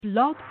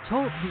Blog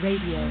Talk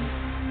Radio.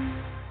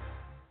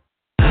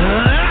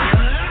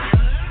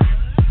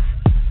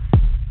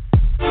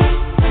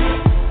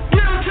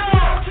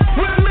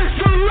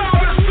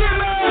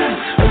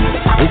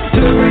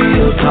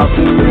 Talk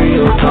the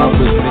real talk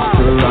with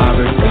Mr.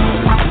 Robert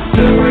Simmons.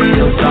 The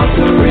real talk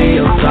with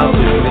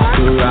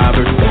Mr.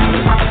 Robert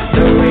Simmons.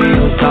 The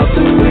real talk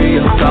with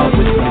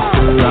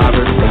Mr.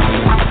 Robert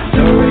Simmons.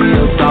 The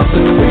real talk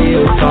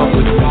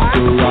with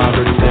Mr.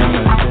 Robert Simmons.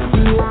 With Mr.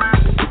 Robert Simmons.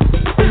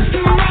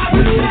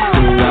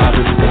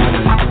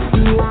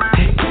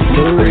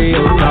 The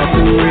real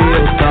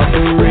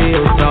talk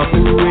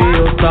with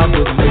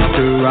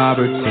Mr.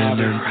 Robert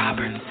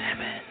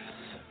Simmons.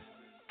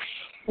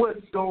 What's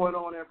going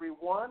on,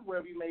 everyone?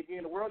 Wherever you may be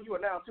in the world, you are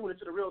now tuned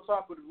into the Real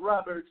Talk with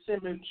Robert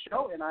Simmons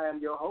show, and I am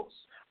your host,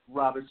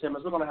 Robert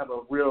Simmons. We're going to have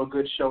a real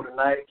good show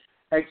tonight.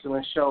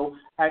 Excellent show.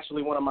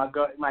 Actually, one of my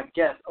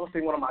guests, I would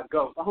say one of my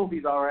ghosts. I hope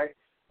he's all right.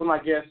 One of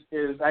my guests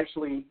is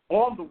actually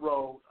on the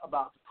road,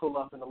 about to pull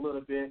up in a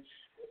little bit.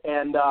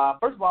 And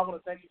first of all, I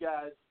want to thank you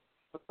guys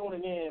for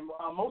tuning in.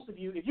 Most of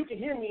you, if you can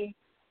hear me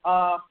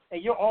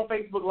and you're on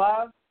Facebook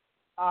Live,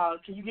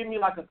 can you give me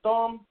like a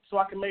thumb so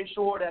I can make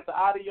sure that the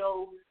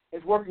audio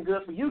is working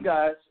good for you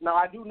guys? Now,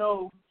 I do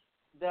know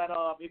that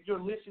if you're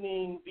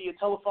listening via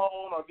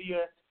telephone or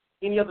via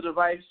any other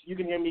device, you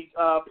can hear me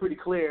pretty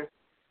clear.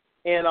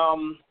 And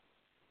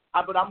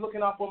but I'm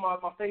looking out for my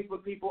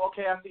Facebook people.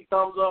 Okay, I see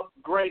thumbs up.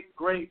 Great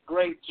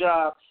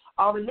job.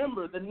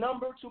 Remember, the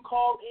number to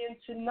call in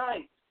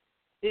tonight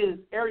is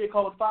area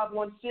code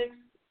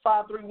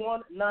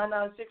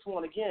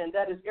 516-531-9961. Again,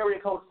 that is area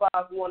code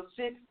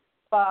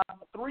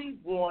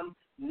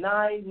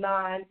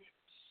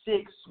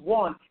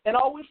 516-531-9961. And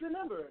always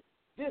remember,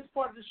 this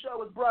part of the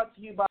show is brought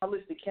to you by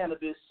Listed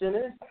Cannabis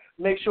Centers.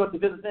 Make sure to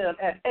visit them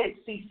at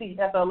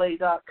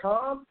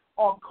hccfla.com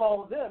or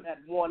call them at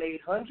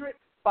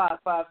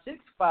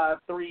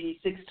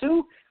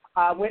 1-800-556-5362.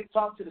 I went and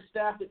talked to the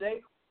staff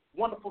today.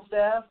 Wonderful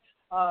staff.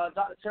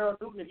 Dr. Tara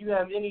Newton, if you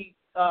have any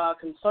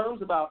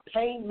concerns about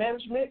pain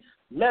management,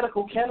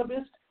 medical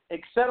cannabis,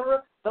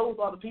 etc., those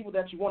are the people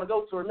that you want to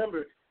go to.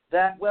 Remember,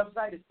 that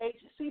website is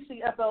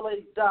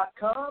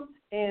hccfla.com,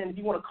 and if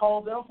you want to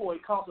call them for a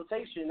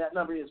consultation, that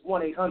number is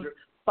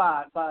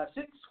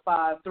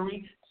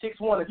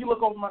 1-800-556-5361. If you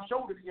look over my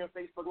shoulder here on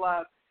Facebook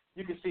Live,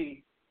 you can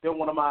see they're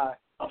one of my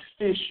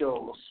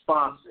official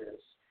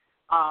sponsors.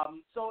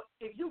 I'm going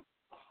to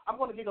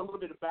give a little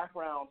bit of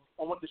background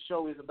on what the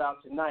show is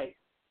about tonight.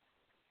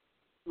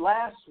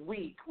 Last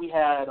week, we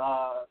had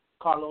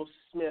Carlos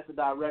Smith, the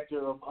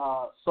director of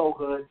Soul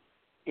Hood,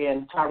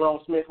 and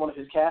Tyrone Smith, one of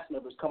his cast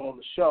members, come on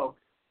the show.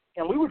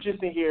 And we were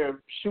just in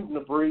here shooting the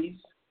breeze.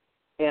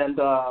 And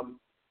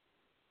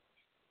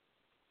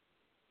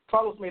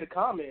Carlos made a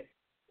comment.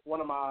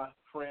 One of my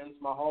friends,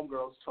 my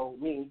homegirls,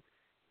 told me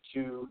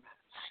to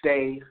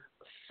stay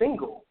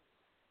single.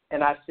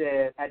 And I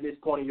said, at this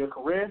point in your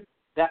career,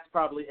 that's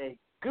probably a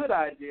good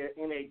idea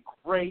and a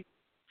great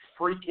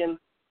freaking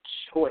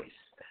choice.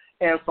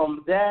 And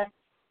from that,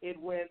 it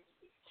went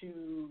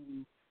to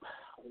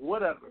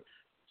whatever.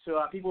 So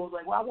people was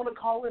like, well, I want to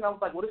call in. I was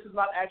like, well, this is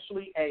not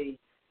actually a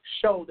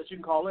show that you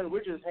can call in.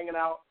 We're just hanging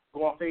out,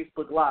 go on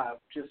Facebook Live,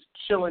 just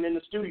chilling in the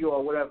studio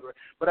or whatever.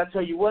 But I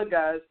tell you what,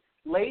 guys,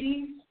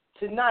 ladies,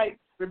 tonight,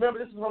 remember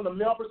this is from the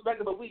male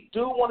perspective, but we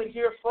do want to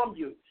hear from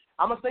you.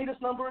 I'm going to say this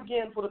number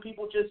again for the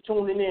people just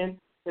tuning in.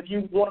 If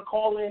you want to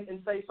call in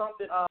and say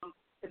something,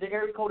 the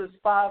area code is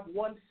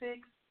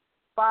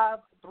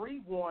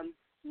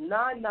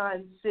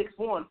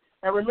 516-531-9961.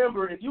 And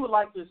remember, if you would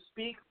like to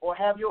speak or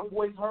have your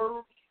voice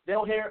heard,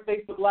 they'll hear it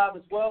Facebook Live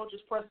as well.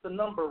 Just press the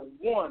number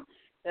 1,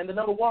 and the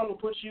number 1 will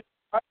put you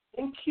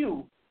in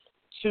queue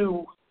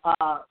to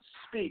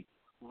speak.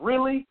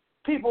 Really,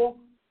 people,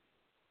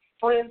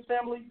 friends,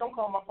 family, don't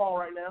call my phone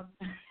right now.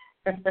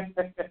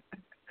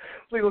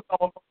 Please don't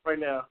call my phone right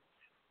now.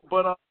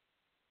 But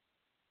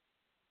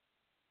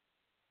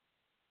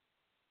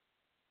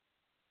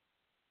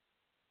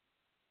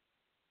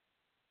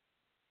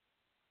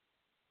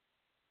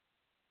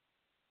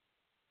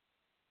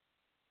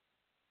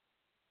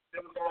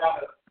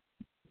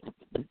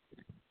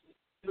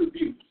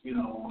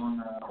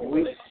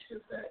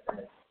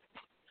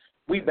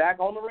we back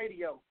on the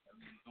radio.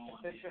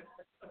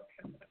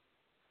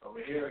 Over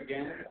here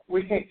again.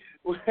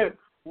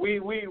 We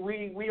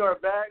are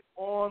back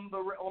on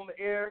the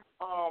air.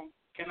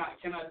 Can I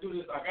do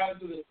this? I gotta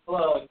do this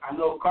plug. I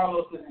know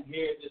Carlos isn't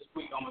here this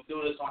week. I'm gonna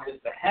do this on his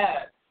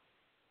behalf.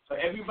 So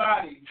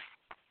everybody,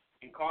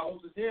 and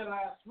Carlos was here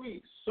last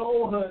week.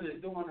 Soul Hood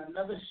is doing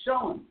another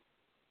show.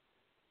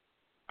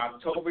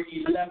 October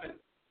 11th,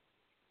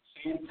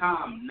 same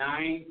time,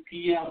 9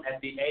 p.m. at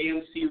the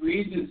AMC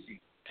Regency.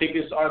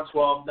 Tickets are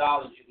 $12.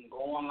 You can go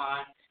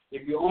online.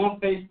 If you're on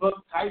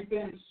Facebook, type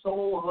in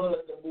Soul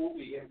Hood, the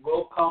movie. It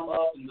will come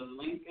up, and the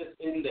link is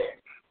in there.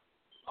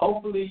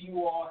 Hopefully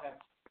you all have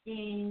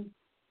seen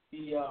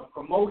the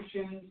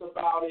promotions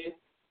about it,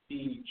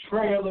 the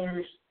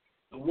trailers,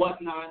 and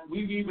whatnot.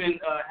 We've even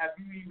have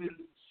you even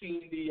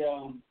seen the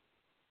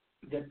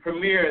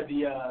premiere,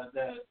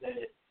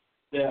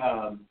 the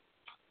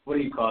what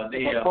do you call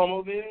it?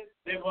 Promo vid?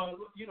 We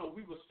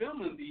was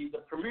filming the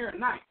premiere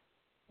night.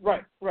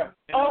 Right.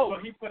 And so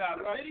he put out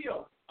a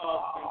video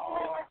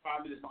like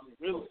 5 minutes on the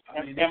real.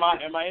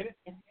 Am I in it?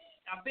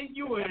 I think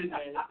you were in there.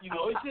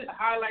 It's just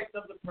highlights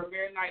of the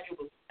premiere night. It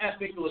was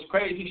epic. It was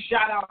crazy.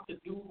 Shout out to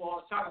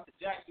Duval. Shout out to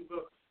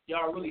Jacksonville.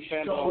 Y'all really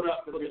showed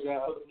up for the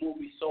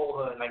movie Soul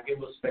Hood. Like, it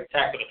was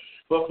spectacular.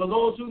 But for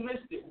those who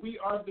missed it, we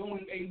are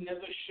doing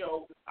another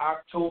show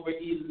October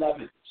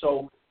 11th.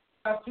 So,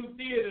 got 2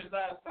 theaters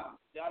last time.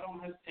 Y'all don't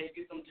hesitate.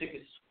 Get them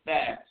tickets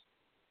fast.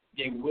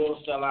 They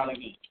will sell out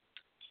again.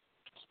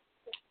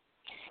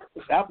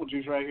 It's apple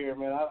juice right here,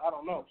 man. I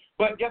don't know.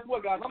 But guess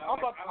what, guys? I'm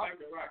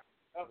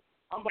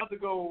about to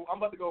go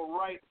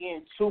right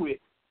into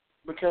it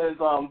because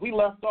we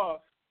left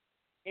off,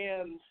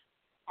 and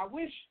I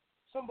wish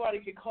somebody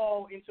could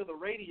call into the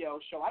radio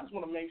show. I just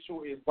want to make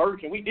sure it's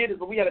working. We did it,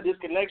 but we had a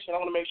disconnection. I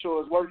want to make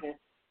sure it's working.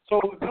 So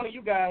if one of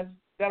you guys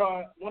that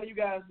are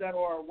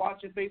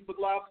watching Facebook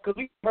Live, because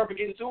we can perfect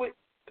get into it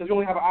because we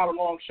only have an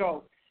hour-long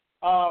show.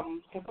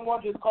 Can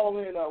someone just call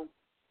in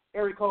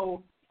area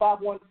code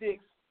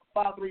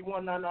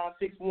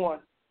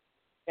 516-531-9961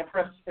 and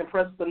press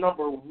the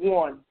number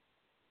 1.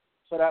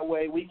 So that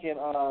way we can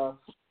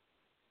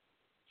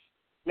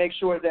make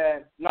sure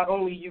that not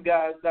only you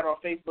guys that are on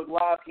Facebook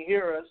Live can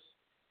hear us,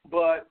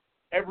 but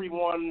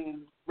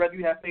everyone, whether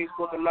you have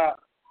Facebook or not,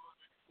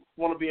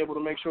 want to be able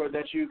to make sure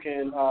that you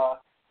can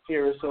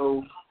hear us.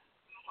 So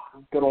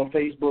go on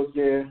Facebook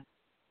there.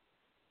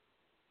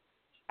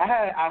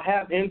 I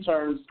have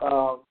interns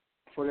for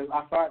this.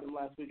 I fired them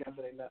last week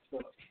after they messed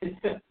up.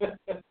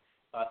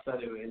 I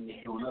said it in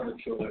another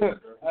show.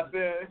 I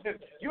said,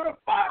 you're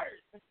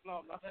fired.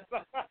 No.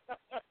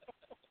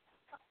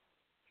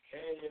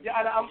 Yeah,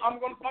 I'm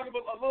going to talk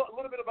about a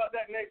little bit about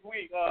that next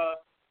week,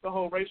 the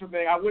whole racial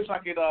thing. I wish I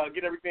could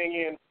get everything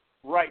in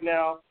right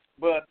now,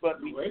 but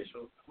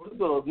racial? What is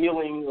the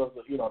kneeling of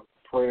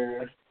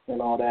prayer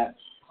and all that?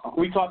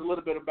 We talked a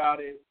little bit about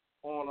it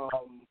on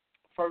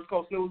First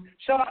Coast News.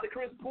 Shout out to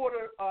Chris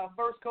Porter,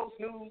 First Coast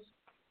News.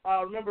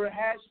 Remember,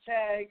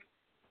 hashtag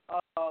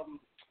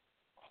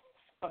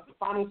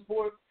Final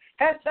Sports.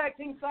 Hashtag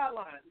Team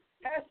Sidelines.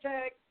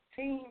 Hashtag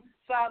Team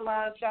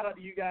Sidelines. Shout out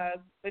to you guys.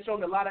 They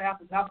showed me a lot of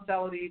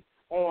hospitality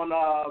on,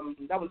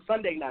 that was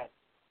Sunday night.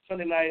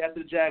 Sunday night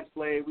after the Jags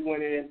played, we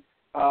went in,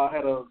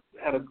 had a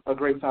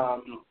great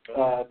time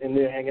in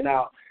there hanging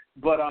out.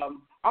 But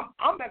I'm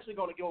actually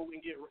going to go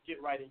and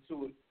get right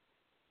into it.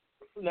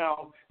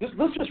 Now,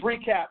 let's just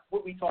recap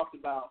what we talked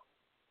about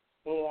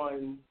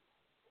on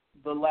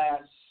the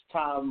last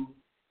time.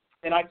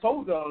 And I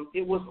told them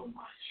it was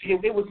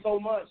so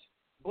much,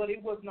 but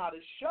it was not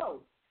a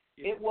show.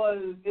 Yeah. It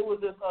was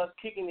just us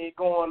kicking it,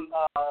 going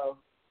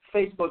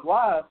Facebook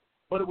Live,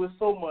 but it was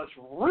so much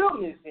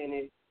realness in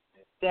it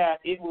that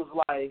it was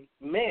like,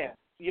 man,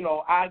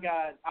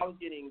 I was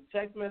getting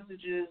text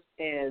messages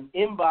and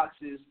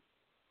inboxes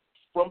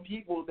from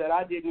people that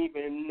I didn't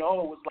even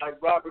know. It was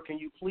like, Robert, can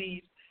you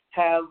please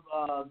have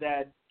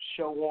that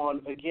show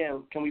on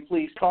again? Can we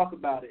please talk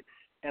about it?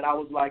 And I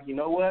was like, you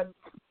know what?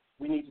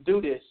 We need to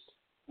do this.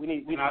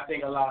 And I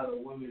think a lot of the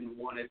women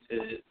wanted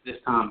to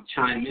this time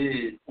chime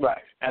in,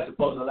 right? As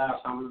opposed to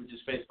last time we were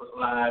just Facebook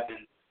Live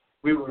and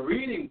we were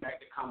reading back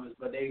the comments,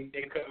 but they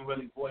couldn't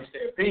really voice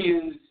their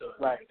opinions or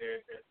their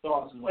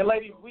thoughts. And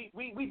ladies, we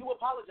do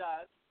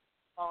apologize.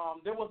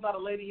 There was not a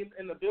lady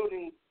in the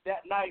building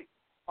that night.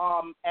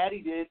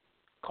 Addie did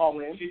call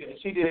in.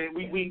 She did.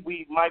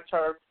 We mic'd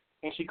her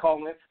and she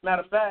called in.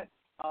 Matter of fact,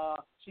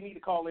 she need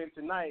to call in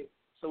tonight.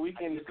 So we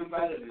can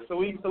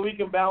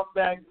bounce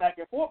back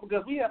and forth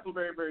because we have some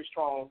very, very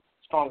strong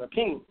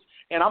opinions.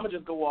 And I'm gonna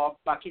just go off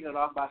by kicking it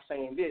off by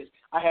saying this.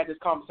 I had this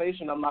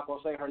conversation. I'm not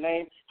gonna say her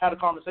name. Had a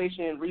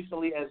conversation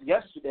recently as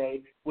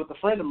yesterday with a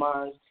friend of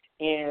mine,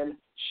 and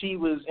she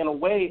was in a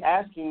way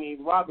asking me,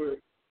 Robert,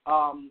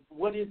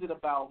 what is it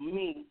about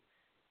me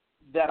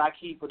that I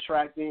keep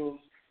attracting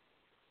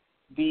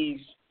these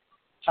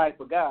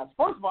type of guys?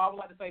 First of all, I would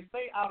like to say,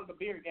 stay out of the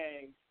beer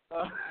gang.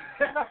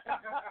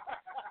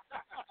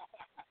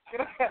 Can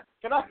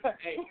I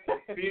say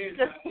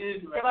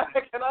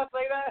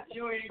that?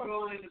 You ain't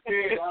growing in the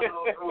beard. I don't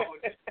know what's wrong with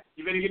you.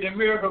 You better get that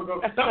miracle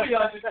going. Some of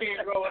y'all just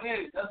can't grow it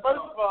in.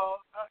 First of all,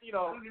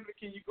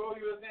 can you grow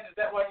yours in? Is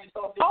that why you're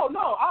so? Oh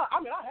no, I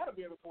had a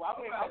beard before. I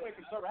went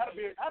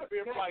conservative. I had a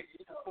beard for like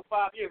for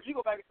 5 years. You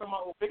go back and some of my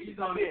old pictures.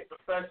 I did.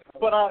 But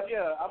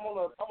yeah, I'm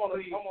on a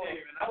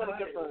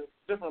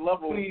different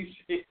level.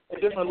 A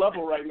different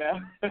level right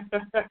now.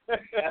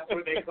 That's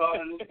what they call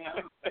it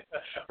now.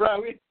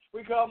 Right.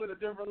 We call it a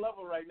different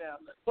level right now.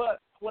 But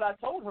what I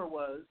told her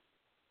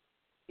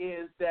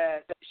is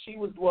that she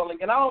was dwelling,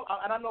 and I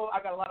know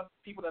I got a lot of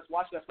people that's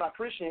watching that's not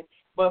Christian,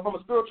 but from a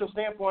spiritual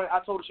standpoint, I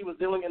told her she was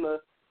dealing in the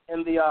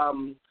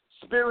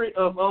spirit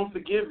of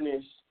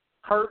unforgiveness,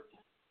 hurt,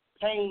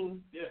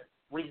 pain,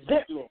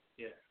 resentment.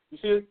 Yeah. You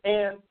see,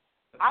 and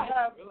I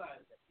have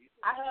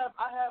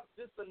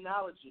this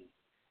analogy,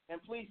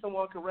 and please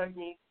someone correct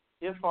me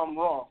if I'm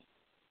wrong.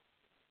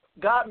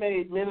 God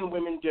made men and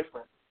women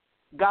different.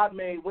 God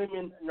made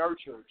women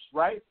nurturers,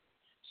 right?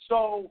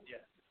 So,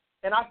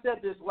 and I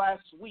said this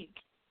last week,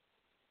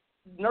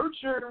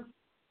 nurture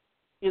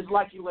is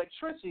like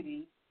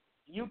electricity.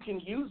 You can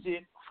use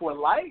it for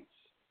lights,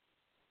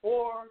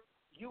 or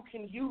you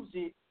can use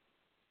it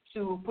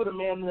to put a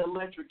man in an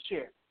electric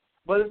chair.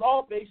 But it's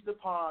all based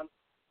upon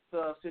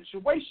the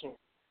situation.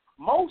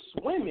 Most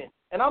women,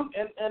 and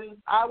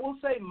I will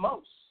say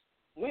most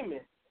women,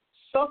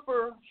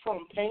 suffer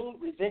from pain,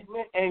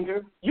 resentment,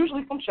 anger,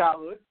 usually from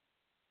childhood,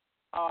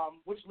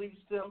 which leads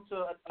them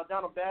to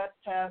down a bad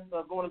path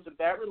of going into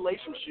bad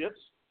relationships,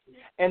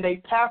 and they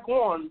pack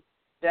on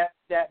that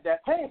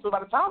pain. So by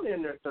the time they're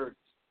in their 30s,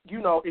 you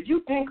know, if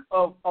you think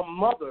of a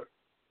mother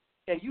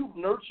and you've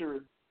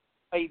nurtured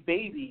a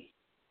baby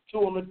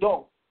to an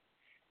adult,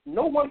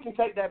 no one can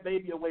take that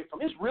baby away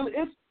from. It's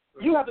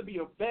you have to be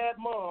a bad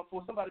mom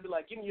for somebody to be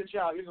like, give me your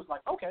child. You're just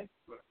like, okay.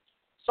 Right.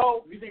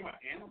 So you think about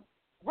animals.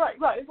 Right.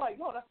 It's like,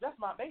 no, that's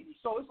my baby.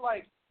 So it's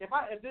like, if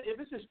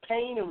this is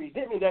pain and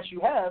resentment that you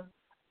have,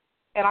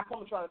 and I come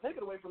to try to take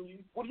it away from you,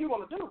 what are you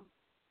going to do?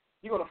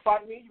 You're going to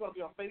fight me? You're going to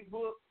be on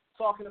Facebook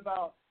talking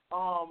about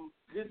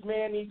this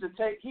man needs to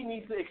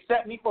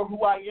accept me for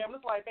who I am.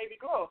 It's like, baby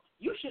girl,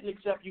 you shouldn't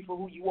accept you for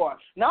who you are.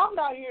 Now, I'm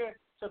not here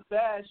to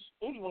bash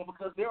anyone,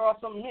 because there are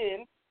some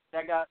men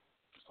that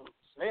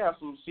they have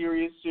some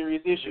serious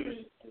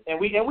issues, and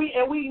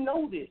we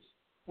know this.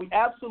 We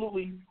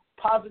absolutely,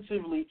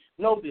 positively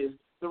know this.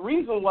 The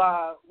reason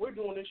why we're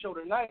doing this show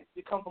tonight,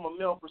 to come from a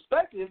male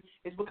perspective,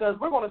 is because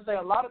we're going to say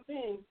a lot of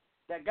things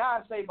that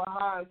guys say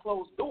behind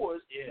closed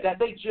doors that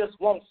they just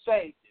won't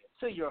say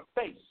to your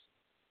face.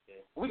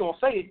 We're going to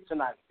say it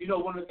tonight. You know,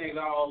 one of the things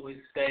I always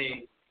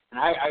say, and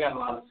I got a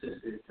lot of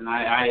sisters, and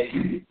I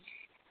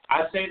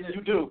say this.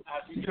 You do.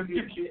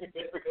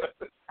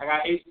 I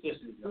got 8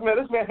 sisters. Man,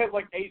 this man has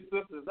like 8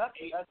 sisters. That's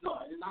no,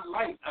 it's not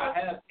light. I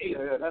have 8.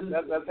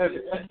 That's heavy.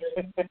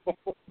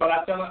 But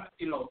I tell her,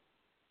 you know,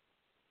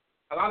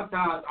 a lot of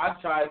times I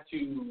try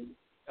to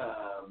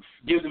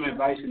give them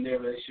advice in their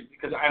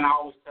relationship, and I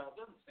always tell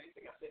them the same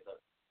thing. I say, look,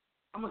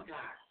 I'm a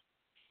guy.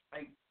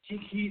 Like,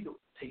 take heed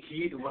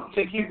to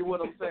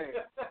what I'm saying.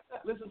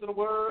 Listen to the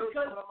words.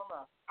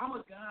 I'm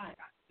a guy.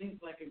 I think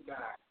like a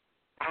guy.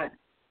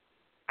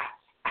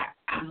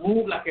 I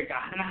move like a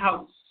guy. I know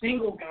how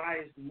single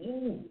guys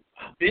move.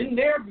 I've been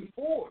there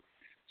before.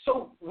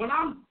 So when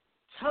I'm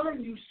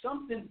telling you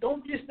something,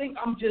 don't just think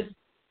I'm just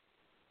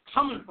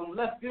coming from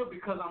left field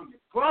because I'm your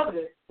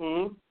brother.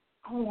 Mm-hmm.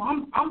 Oh,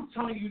 I'm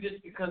telling you this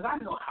because I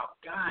know how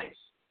guys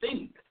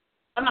think.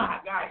 I know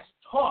how guys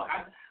talk.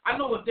 I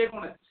know what they're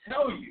going to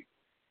tell you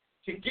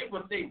to get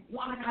what they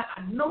want.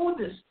 I know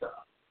this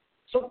stuff.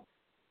 So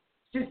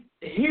just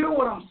hear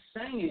what I'm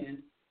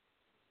saying,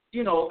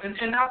 you know,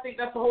 and I think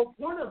that's the whole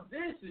point of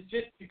this, is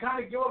just to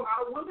kind of give a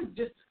lot of women,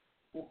 just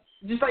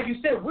like you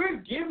said, we're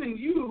giving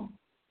you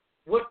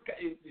what,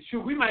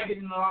 shoot, we might get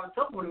in a lot of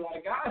trouble with a lot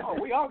of guys. Oh,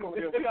 we are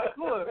going to get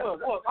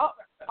look,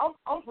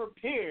 I'm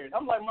prepared.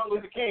 I'm like Martin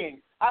Luther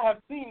King. I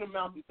have seen the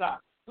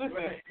mountaintop.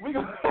 Listen, we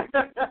gonna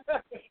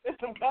there's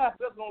some guys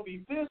that's going to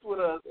be pissed with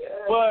us,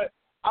 but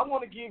I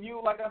want to give you,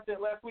 like I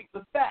said last week,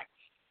 the facts.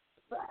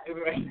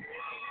 Right.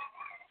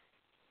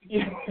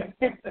 Yeah.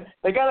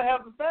 They got to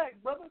have the facts,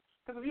 brother.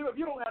 Because if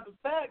you don't have the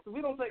facts, if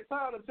we don't take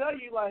time to tell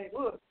you, like,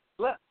 look,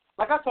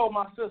 like I told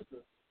my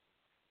sister,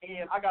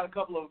 and I got a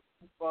couple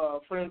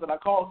of friends that I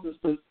call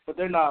sisters, but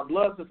they're not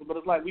blood sisters, but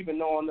it's like we've been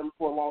knowing them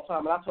for a long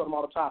time, and I tell them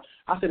all the time,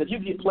 I said, if you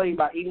get played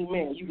by any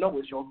man, you know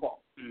it's your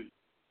fault.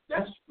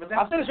 I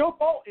said it's your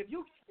fault. If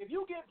you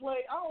get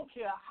played, I don't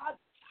care how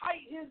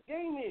tight his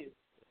game is.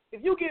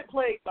 If you get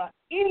played by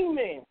any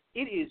man,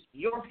 it is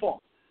your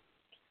fault.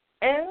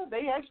 And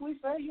they actually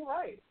say you're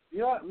right.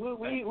 Yeah,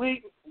 we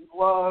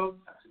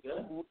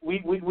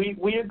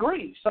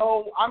agree.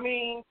 So I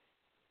mean,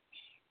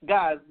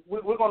 guys,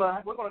 we're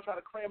gonna try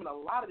to cram in a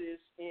lot of this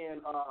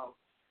in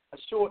a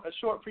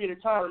short period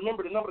of time.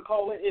 Remember, the number to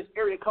call in is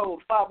area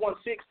code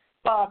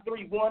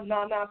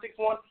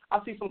 516-531-9961. I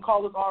see some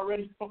callers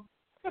already.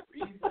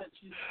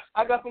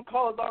 I got some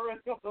callers already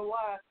on the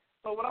line.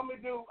 So what I'm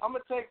gonna do, I'm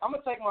gonna take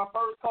my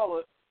first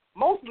caller,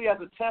 mostly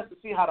as a test to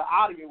see how the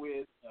audio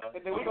is,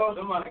 and then we go.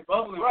 Somebody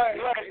bubbling. Right.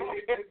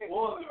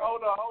 Hold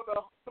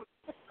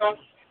on.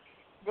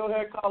 Go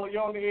ahead, caller.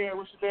 You're on the air.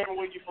 What's your name and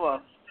where you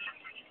from?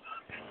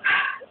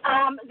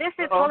 This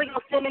is Holy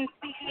Ghost Simmons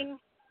speaking.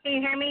 Can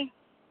you hear me?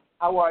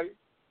 How are you?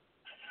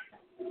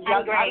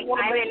 I'm great.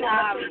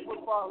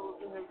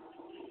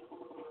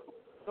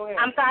 Go ahead.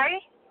 I'm sorry?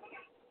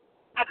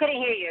 I couldn't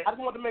hear you. I just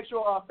wanted to make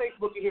sure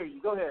Facebook can hear you.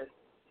 Go ahead.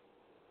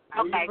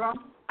 Okay.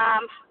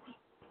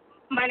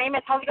 My name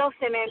is Holy Ghost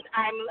Simmons.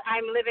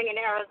 I'm living in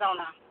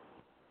Arizona.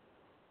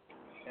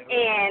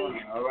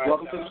 And all right.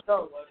 Welcome to the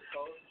show.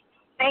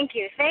 Thank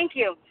you.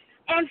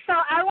 And so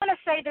I want to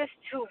say this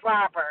to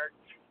Robert.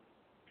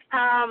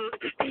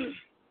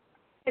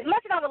 As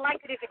much as I would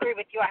like to disagree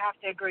with you, I have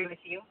to agree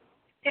with you.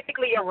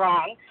 Typically you're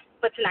wrong,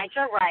 but tonight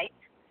you're right.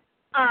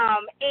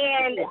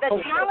 And the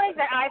challenge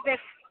that I've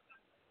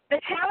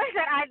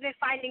been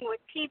finding with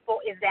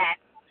people is that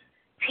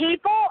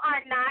people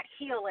are not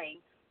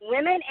healing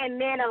women and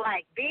men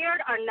alike,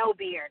 beard or no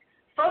beard.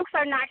 Folks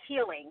are not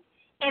healing.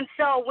 And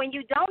so when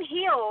you don't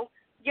heal,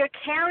 you're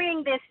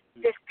carrying this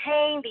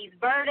pain, these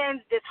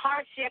burdens, this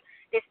hardship,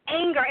 this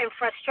anger and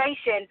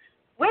frustration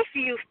with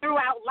you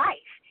throughout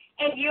life.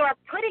 And you're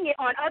putting it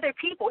on other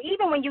people,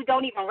 even when you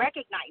don't even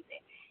recognize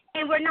it.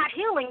 And we're not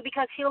healing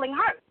because healing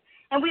hurts.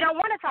 And we don't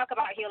want to talk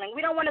about healing. We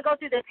don't want to go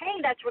through the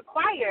pain that's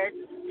required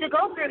to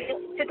go through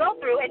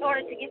in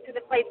order to get to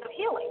the place of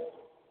healing.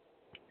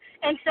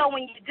 And so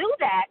when you do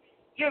that,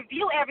 you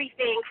view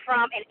everything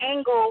from an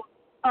angle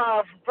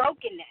of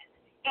brokenness.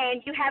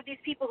 And you have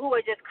these people who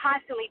are just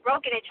constantly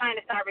broken and trying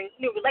to start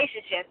new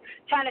relationships,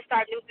 trying to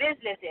start new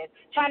businesses,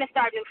 trying to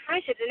start new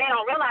friendships, and they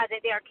don't realize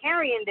that they are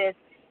carrying they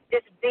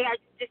are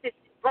just this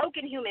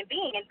broken human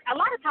being. And a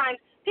lot of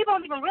times people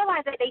don't even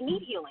realize that they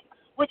need healing,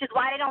 which is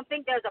why they don't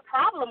think there's a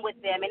problem with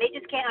them, and they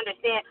just can't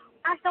understand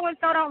why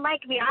so-and-so don't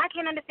like me. I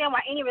can't understand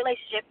why any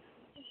relationship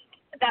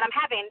that I'm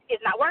having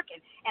is not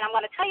working. And I'm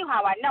going to tell you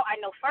how I know. I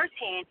know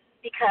firsthand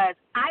because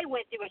I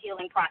went through a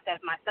healing process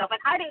myself, and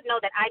I didn't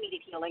know that I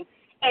needed healing.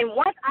 And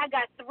once I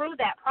got through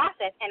that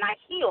process and I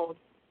healed,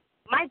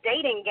 my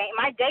dating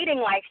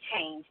life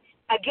changed.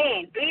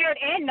 Again, beard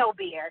and no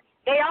beard,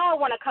 they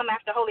all want to come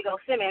after Holy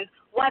Ghost Simmons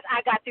once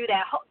I got through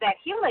that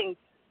healing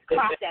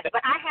process.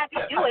 But I had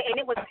to do it, and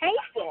it was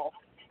painful.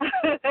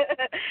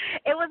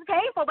 It was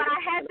painful, but I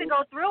had to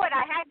go through it.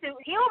 I had to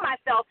heal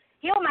myself,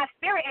 heal my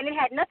spirit, and it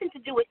had nothing to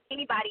do with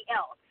anybody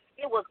else.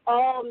 It was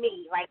all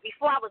me. Like,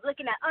 before I was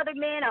looking at other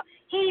men,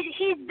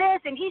 he's this,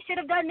 and he should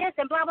have done this,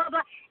 and blah, blah,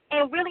 blah.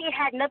 And really it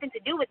had nothing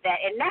to do with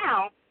that. And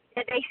now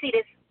that they see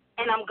this,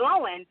 and I'm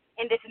glowing,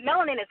 and this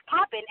melanin is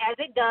popping, as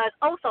it does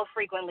oh so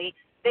frequently,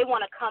 they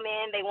want to come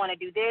in, they want to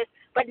do this.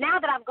 But now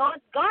that I've gone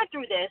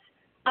through this,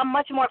 I'm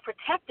much more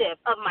protective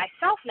of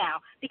myself now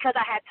because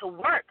I had to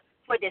work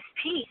for this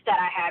peace that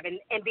I have and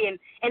being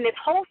and this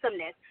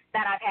wholesomeness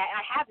that I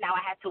have now.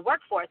 I had to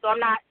work for it. So I'm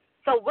not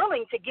so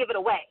willing to give it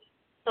away,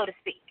 so to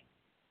speak.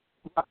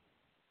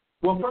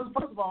 Well,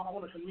 first of all, I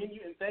want to commend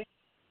you and thank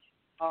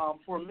you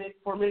for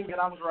admitting that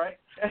I was right.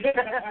 I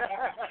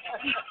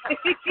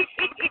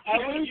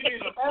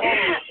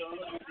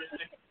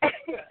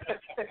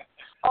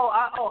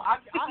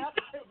have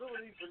the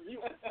capability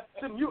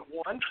to mute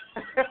one.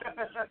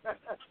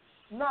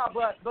 No,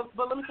 but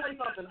let me tell you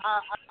something.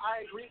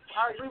 I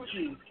agree with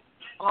you.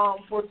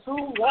 For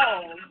too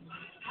long,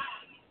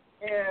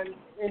 and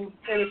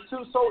it's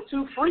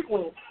too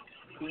frequent,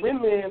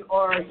 women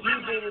are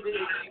using the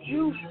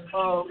excuse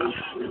of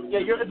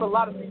it's a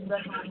lot of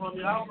feedback coming from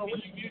you. I don't know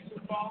what you use to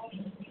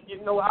phone.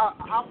 You know,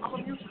 I'm a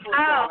music for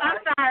I'm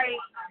sorry.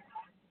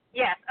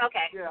 Yes.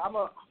 Okay. Yeah,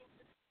 all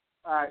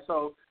right.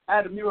 So I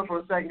had to mute her for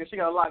a second because she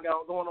got a lot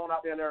going on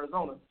out there in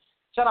Arizona.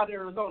 Shout out to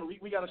Arizona.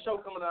 We got a show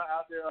coming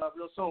out there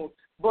real soon.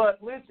 But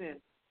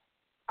listen,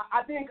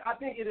 I think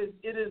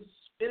it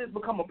has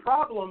become a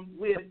problem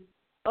with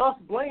us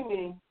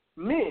blaming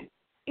men.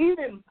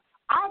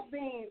 I've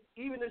seen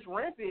this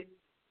rampant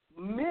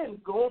men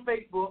go on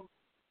Facebook,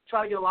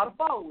 try to get a lot of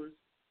followers,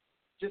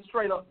 just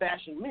straight up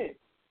bashing men.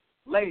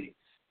 Ladies,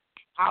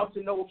 how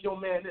to know if your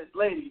man is.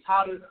 Ladies,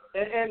 how to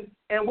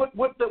and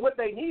what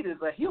they need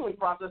is a healing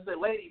process. That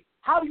ladies,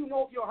 how do you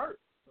know if you're hurt?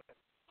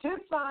 10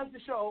 signs to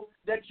show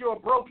that you're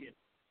broken.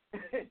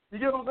 You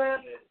get what I'm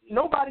saying? Yeah.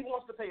 Nobody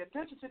wants to pay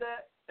attention to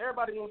that.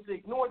 Everybody wants to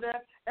ignore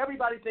that.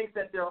 Everybody thinks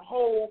that they're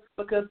whole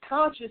because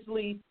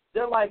consciously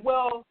they're like,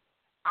 well,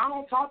 I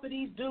don't talk to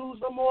these dudes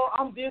no more.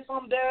 I'm this,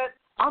 I'm that.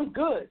 I'm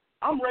good.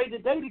 I'm ready to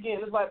date again.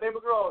 It's like, baby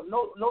girl,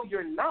 no,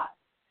 you're not.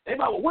 They're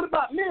like, well, what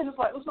about men? It's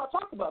like, let's not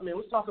talk about men.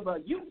 Let's talk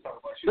about you.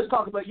 Let's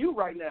talk about you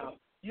right now.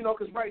 You know,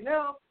 because right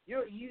now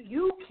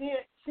you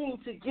can't seem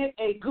to get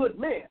a good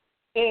man.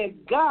 And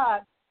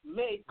God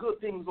made good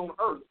things on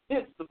earth.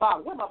 It's the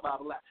Bible. Where's my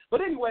Bible at?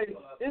 But anyway,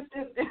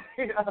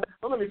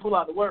 let me pull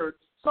out the word.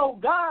 So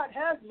God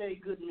has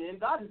made good men.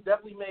 God has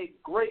definitely made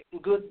great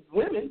and good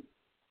women.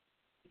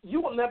 You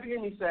will never hear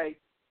me say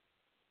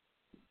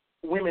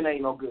women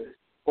ain't no good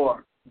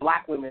or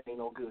black women ain't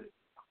no good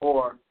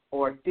or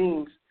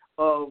things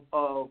of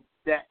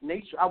that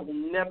nature. I will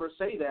never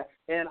say that.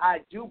 And I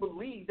do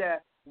believe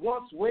that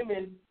once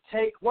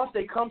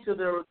they come to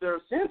their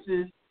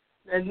senses,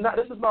 and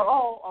this is not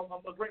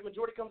all, a great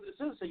majority comes to the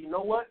senses and say, you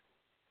know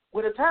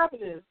what has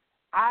happened is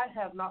I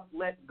have not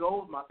let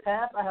go of my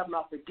past. I have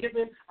not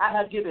forgiven. I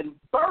have given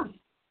birth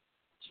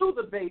to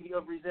the baby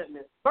of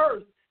resentment,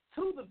 birth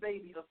to the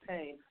baby of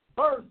pain,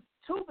 birth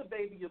to the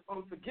baby of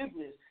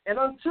unforgiveness. And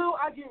until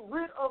I get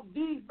rid of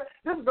these,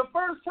 this is the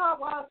first time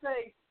where I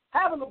say,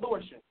 have an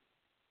abortion.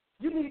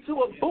 You need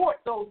to abort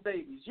those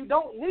babies. You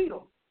don't need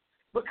them.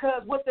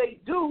 Because what they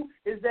do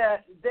is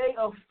that they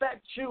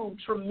affect you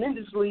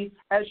tremendously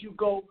as you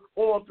go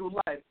on through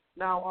life.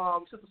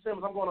 Now, Sister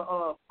Simmons, I'm going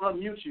to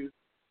unmute you.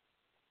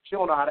 She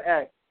don't know how to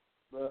act.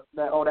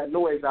 That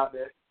noise out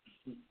there.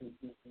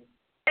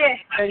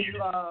 Thank you.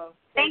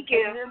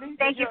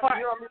 Thank you for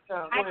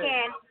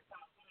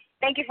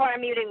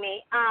unmuting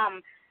me.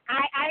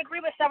 I agree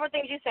with several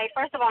things you say.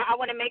 First of all, I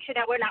want to make sure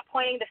that we're not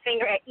pointing the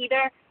finger at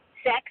either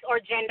sex or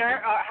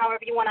gender or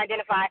however you want to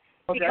identify.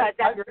 because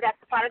that's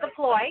the part of the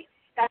ploy.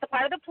 That's a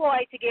part of the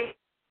ploy to get.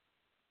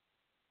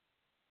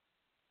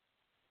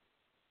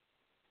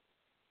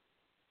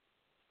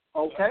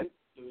 Okay.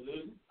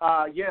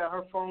 Yeah,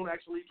 her phone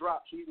actually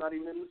dropped. She's not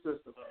even in the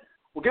system.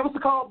 Well, give us a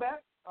call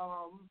back.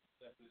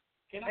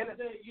 Can I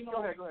say, go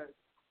ahead.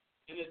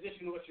 In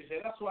addition to what you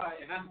said, that's why,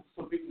 and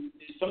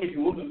some of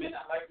you women may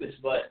not like this,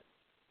 but,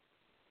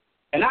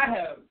 and I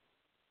have,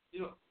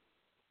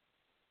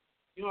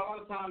 a lot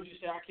of times you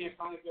say, I can't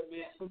find a good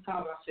man.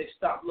 Sometimes I say,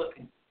 stop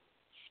looking.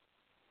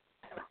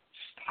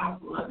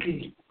 Stop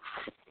looking.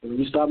 When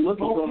you stop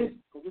looking,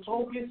 focus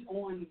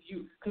on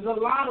you. Because a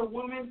lot of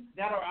women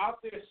that are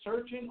out there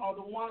searching are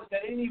the ones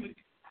that ain't even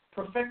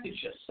perfected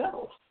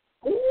yourself.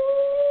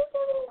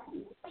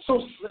 Ooh.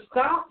 So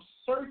stop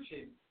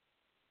searching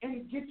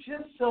and get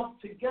yourself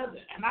together.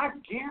 And I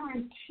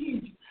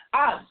guarantee you,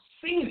 I've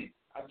seen it.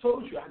 I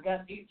told you, I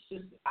got 8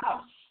 sisters.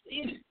 I've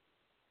seen it.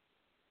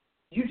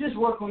 You just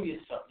work on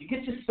yourself. You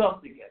get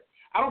yourself together.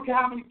 I don't care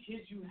how many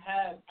kids you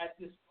have at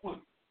this point.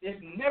 It's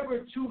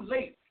never too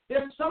late.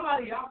 There's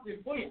somebody out there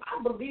for you.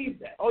 I believe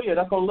that. Oh, yeah,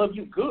 that's going to love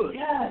you good.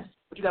 Yes.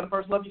 But you got to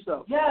first love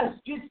yourself. Yes.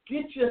 Just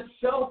get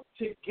yourself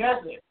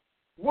together.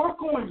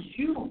 Work on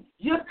you,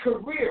 your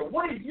career.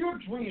 What are your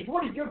dreams?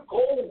 What are your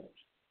goals?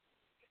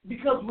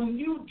 Because when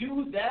you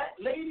do that,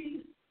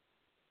 ladies,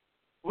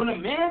 when a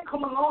man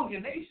come along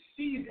and they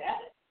see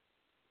that,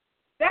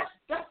 that's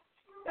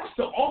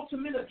the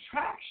ultimate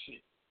attraction.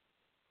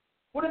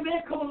 When a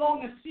man come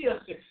along and see a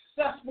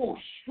successful,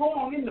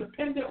 strong,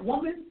 independent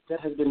woman that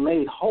has been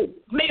made whole,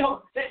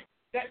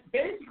 that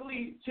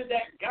basically to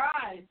that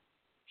guy,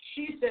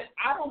 she said,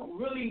 I don't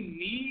really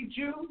need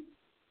you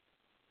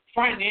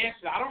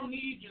financially. I don't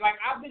need you. Like,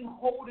 I've been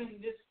holding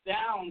this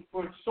down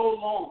for so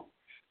long.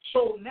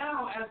 So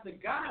now, as the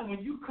guy, when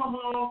you come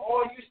along,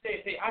 all you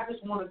say, hey, I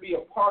just want to be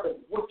a part of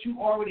what you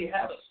already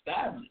have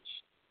established.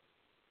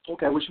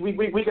 Okay, which we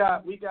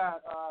got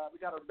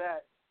her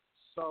back.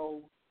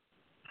 So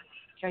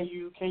can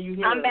you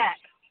hear? I'm us? back.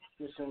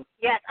 Listen.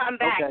 Yes, I'm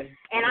back. Okay.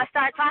 And I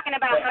started talking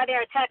about how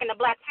they're attacking the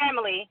black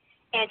family,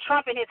 and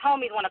Trump and his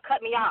homies want to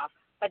cut me off.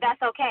 But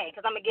that's okay,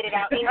 because I'm going to get it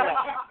out anyway,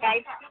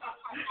 okay?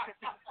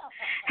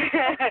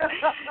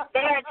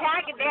 They're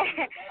attacking.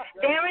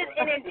 There is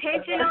an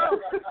intentional,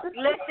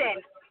 listen,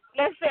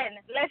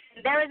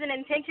 there is an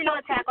intentional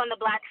attack on the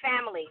black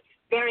family.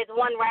 There is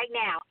one right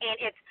now.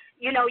 And it's,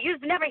 you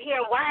never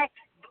hear why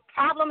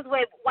problems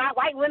with why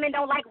white women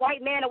don't like white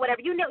men or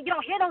whatever. You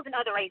don't hear those in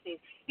other races.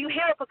 You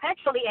hear it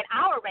perpetually in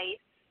our race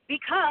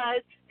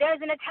because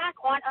there's an attack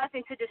on us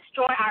and to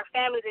destroy our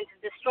families and to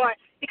destroy,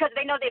 because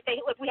they know that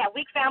if we have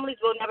weak families,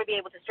 we'll never be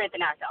able to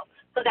strengthen ourselves.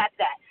 So that's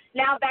that.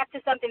 Now back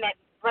to something that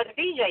Brother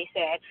VJ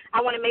said.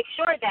 I want to make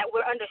sure that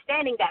we're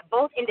understanding that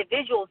both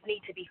individuals need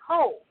to be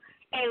whole.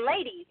 And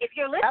ladies, if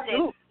you're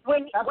listening,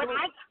 when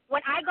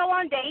I go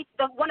on dates,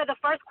 one of the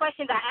first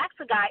questions I ask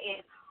a guy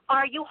is,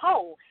 are you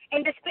whole?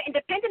 And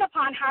depending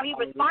upon how he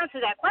responds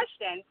to that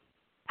question,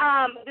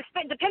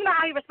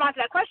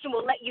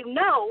 will let you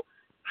know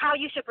how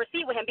you should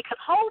proceed with him, because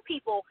whole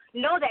people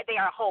know that they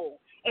are whole.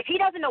 If he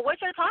doesn't know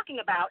what you're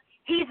talking about,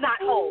 he's not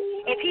whole.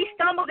 If he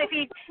stumbles, if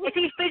he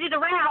fidgets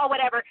around or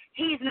whatever,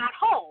 he's not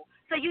whole.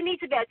 So you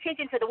need to pay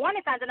attention to the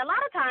warning signs. And a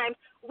lot of times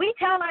we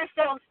tell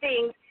ourselves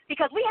things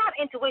because we have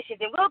intuitions,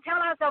 and we'll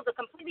tell ourselves a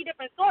completely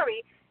different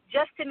story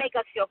just to make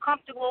us feel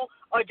comfortable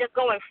or just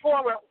go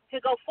forward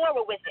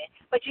with it.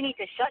 But you need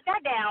to shut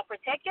that down,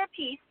 protect your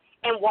peace,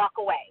 and walk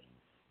away.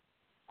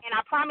 And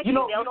I promise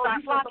they'll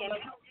start talking.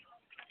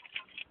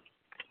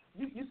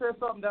 You said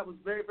something that was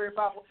very, very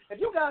powerful. If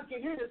you guys can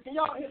hear this, can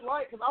y'all hit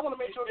like? Because I want to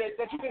make sure that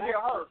you can hear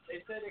her.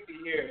 They said they can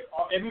hear it.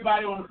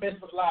 Everybody on the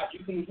Facebook Live, you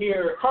can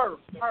hear her.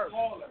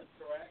 Caller,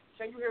 correct?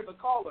 Can you hear the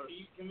caller?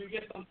 Can we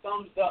get some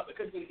thumbs up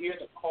because you can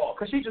hear the call?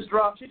 Because she just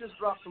dropped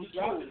some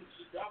jewels.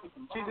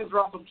 She just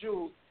dropped some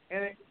jewels.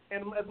 And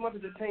as much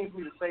as it pains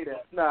me to say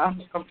that,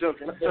 I'm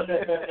joking. If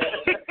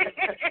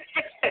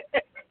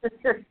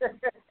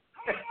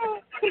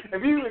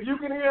you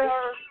can hear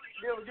her,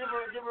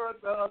 give her a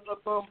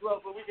thumbs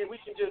up, so we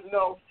can just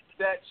know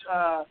that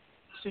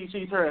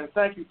she's heard.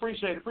 Thank you,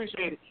 appreciate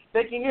it.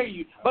 They can hear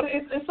you, but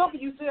it's something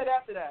you said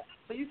after that.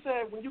 So you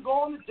said when you go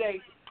on the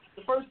date,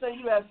 the first thing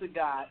you ask the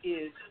guy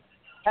is,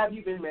 "Have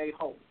you been made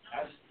whole?"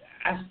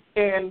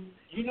 And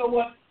you know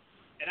what?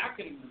 And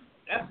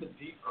that's a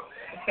deep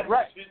question.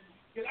 Right.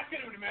 Because I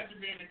couldn't even imagine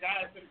being the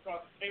guy sitting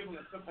across the table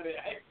and somebody.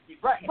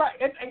 Right.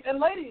 And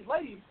ladies,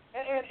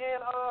 and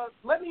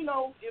let me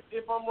know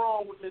if I'm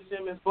wrong with Ms.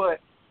 Simmons, but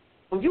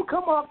when you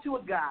come up to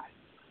a guy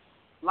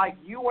like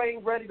you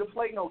ain't ready to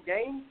play no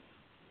game,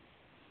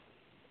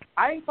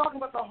 I ain't talking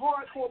about the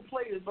hardcore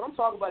players, but I'm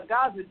talking about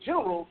guys in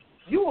general.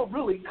 You will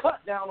really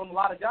cut down on a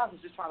lot of guys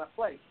that's just trying to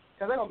play,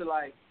 because they're gonna be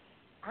like,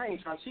 I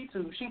ain't trying. She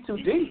too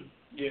deep.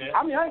 Yeah.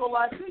 I mean, I ain't gonna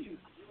lie to you.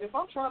 If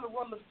I'm trying to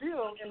run the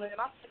field and I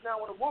sit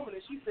down with a woman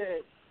and she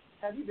said,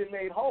 "Have you been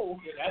made whole?"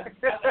 Yeah,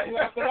 that's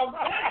what I'm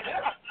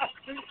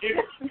saying.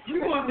 If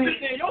you want to sit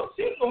there, your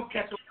shit gonna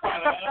catch a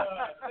fire.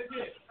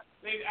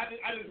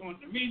 I just want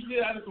to meet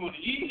you. I just want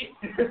to eat.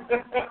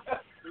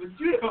 But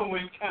you don't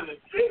went kind of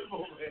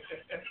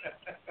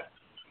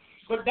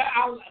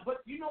But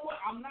you know what?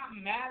 I'm not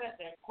mad at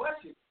that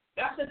question.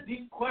 That's a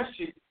deep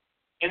question,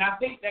 and I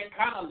think that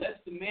kind of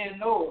lets the man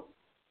know.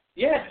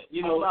 Yeah,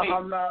 you know.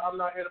 I'm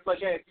not here to play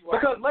games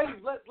because,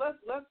 ladies,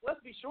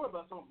 let's be sure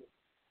about something.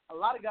 A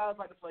lot of guys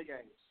like to play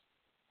games.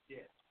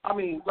 Yeah. I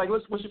mean, like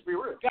let's just be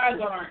real. Guys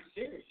aren't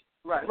serious.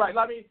 Right.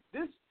 I mean,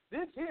 this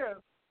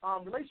here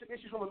relationship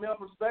issues from a male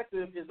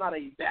perspective is not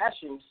a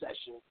bashing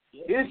session.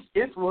 Yeah.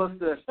 It's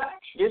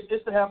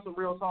to have some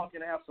real talk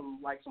and have some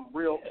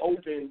real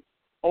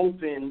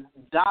open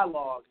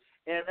dialogue.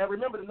 And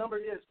remember, the number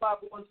is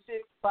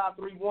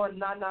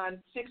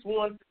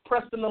 516-531-9961.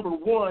 Press the number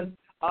 1,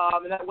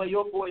 and that way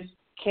your voice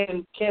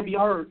can be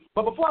heard.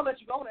 But before I let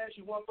you go, I want to ask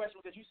you one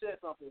question because you said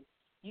something.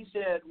 You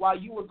said while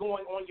you were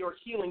going on your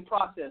healing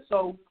process.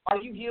 So are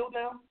you healed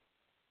now?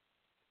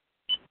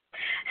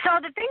 So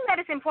the thing that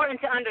is important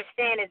to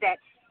understand is that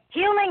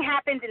healing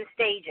happens in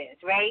stages,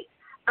 right?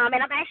 And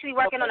I'm actually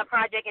working on a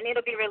project, and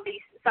it'll be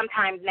released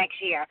sometime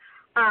next year.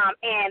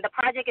 And the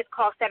project is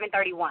called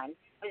 731.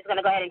 I'm just going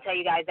to go ahead and tell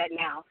you guys that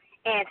now.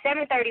 And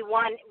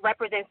 731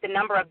 represents the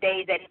number of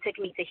days that it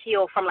took me to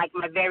heal from, like,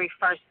 my very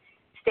first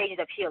stages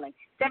of healing.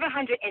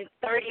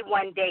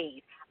 731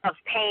 days of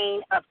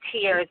pain, of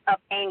tears, of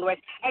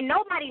anguish. And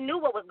nobody knew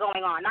what was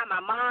going on. Not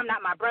my mom,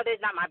 not my brothers,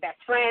 not my best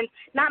friends,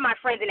 not my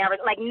friends and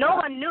everything. Like, no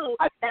one knew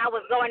that I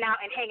was going out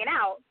and hanging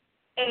out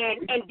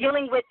and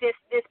dealing with this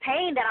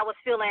pain that I was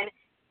feeling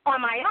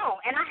on my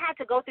own. And I had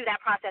to go through that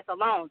process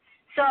alone.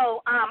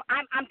 So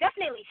I'm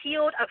definitely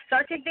healed of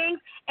certain things,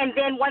 and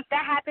then once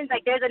that happens,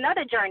 like there's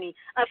another journey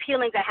of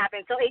healing that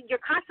happens. So you're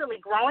constantly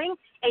growing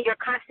and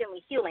you're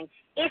constantly healing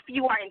if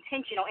you are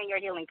intentional in your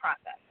healing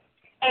process.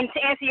 And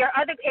to answer your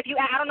other, I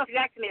don't know if you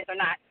asked me this or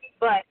not,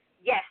 but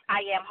yes,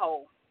 I am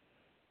whole.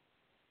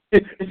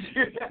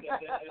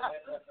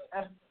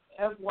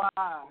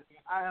 FYI,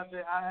 I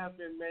have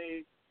been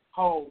made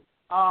whole.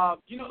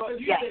 You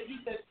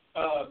said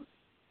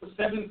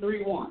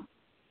 731.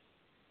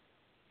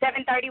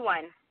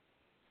 731.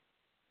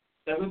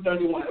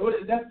 731.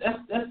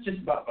 That's just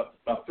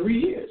about 3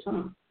 years,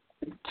 huh?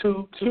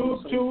 Two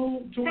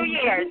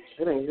years.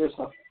 It ain't years,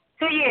 huh?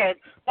 2 years.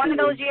 One of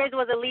those years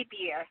was a leap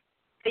year.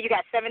 So you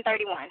got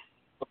 731.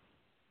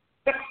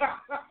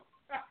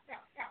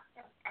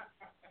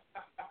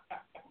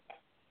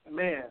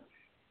 Man.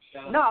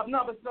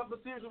 No, but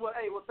seriously,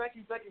 thank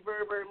you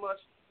very, very much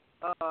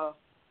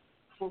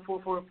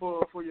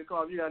for your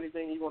call. If you got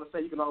anything you want to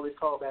say, you can always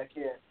call back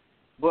in.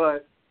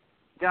 But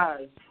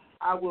guys,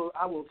 I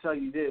will tell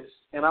you this,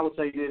 and I will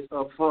tell you this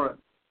up front.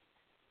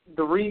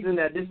 The reason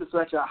that this is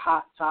such a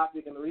hot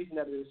topic and the reason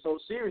that it is so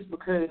serious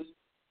because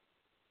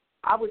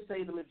I would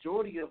say the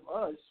majority of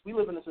us, we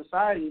live in a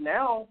society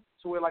now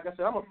to where, like I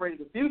said, I'm afraid of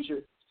the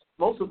future.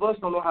 Most of us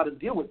don't know how to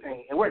deal with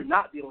pain, and we're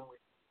not dealing with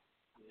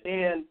it.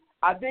 And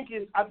I think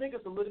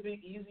it's a little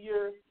bit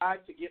easier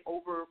to get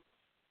over.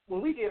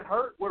 When we get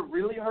hurt, we're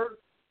really hurt,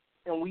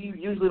 and we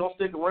usually don't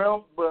stick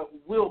around, but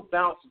we'll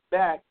bounce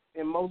back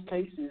in most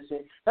cases.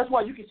 And that's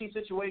why you can see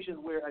situations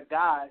where a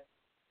guy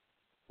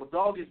will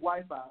dog his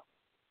wife out,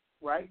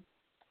 right?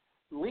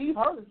 Leave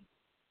her,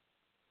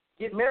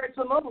 get married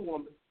to another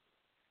woman,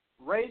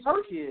 raise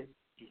her kids,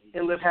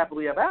 and live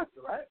happily ever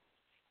after, right?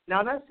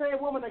 Now, that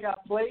same woman that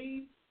got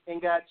played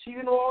and got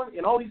cheated on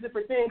and all these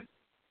different things,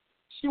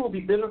 she will be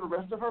bitter the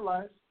rest of her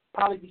life,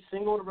 probably be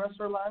single the rest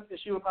of her life, and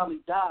she will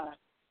probably die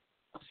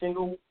a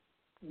single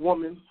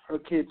woman, her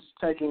kids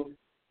taking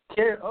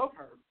care of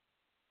her.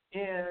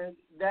 And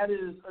that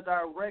is a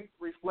direct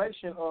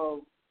reflection of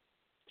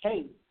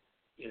pain,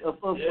 of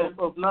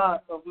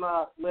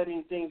not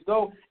letting things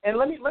go. And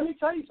let me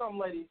tell you something,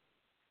 ladies.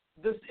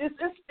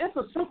 It's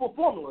a simple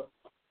formula.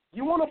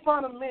 You want to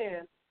find a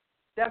man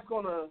that's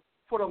gonna,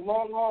 for the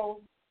long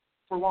haul,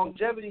 for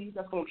longevity,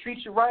 that's gonna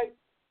treat you right.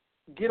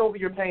 Get over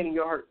your pain and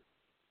your hurt,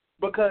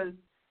 because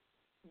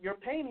your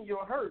pain and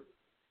your hurt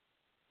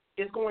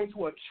is going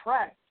to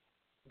attract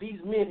these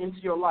men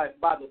into your life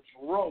by the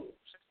droves.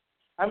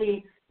 I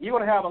mean, you're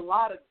going to have a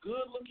lot of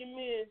good-looking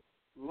men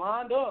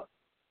lined up,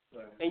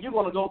 and you're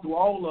going to go through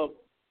all of them,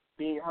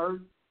 being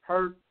hurt,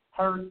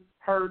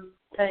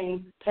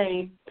 pain,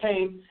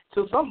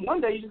 till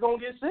one day you're just going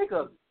to get sick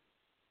of it.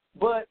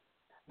 But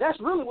that's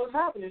really what's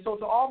happening. So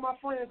to all my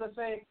friends that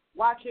say,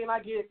 why can't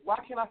I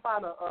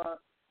find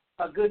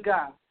a good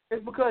guy?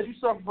 It's because you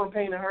suffer from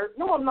pain and hurt.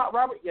 No, I'm not,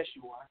 Robert. Yes,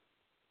 you are.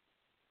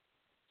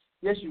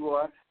 Yes, you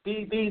are.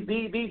 These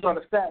are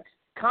the facts.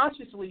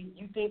 Consciously,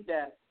 you think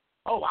that,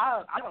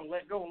 I don't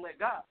let go and let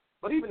God.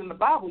 But even in the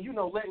Bible,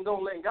 letting go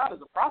and letting God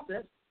is a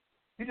process.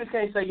 You just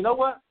can't say, you know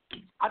what?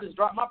 I just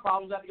dropped my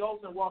problems at the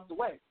altar and walked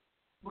away,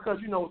 because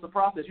it's a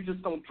process. You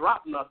just don't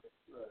drop nothing.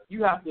 Right.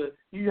 You have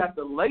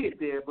to lay it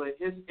there, but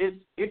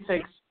it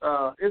takes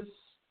it's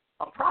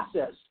a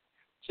process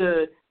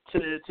to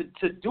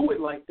do it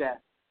like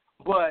that.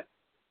 But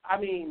I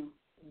mean,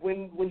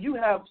 when you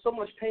have so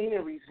much pain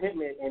and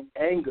resentment and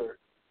anger,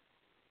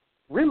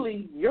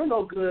 really, you're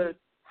no good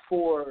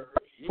for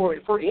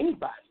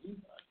anybody,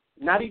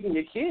 not even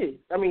your kids.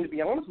 I mean, to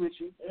be honest with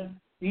you,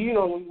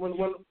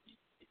 when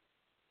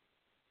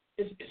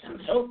it's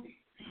unhealthy.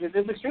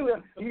 It's extremely.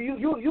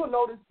 You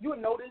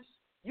would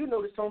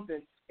notice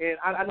something, and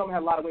I know I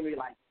have a lot of women be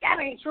like, that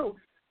ain't true.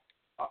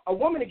 A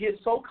woman that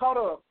gets so caught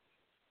up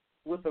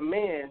with a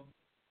man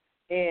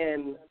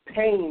and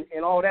pain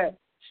and all that,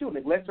 she will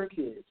neglect her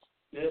kids.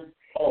 Yeah.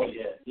 Oh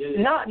yeah.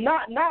 Not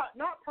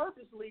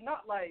purposely,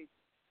 not like.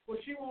 Well,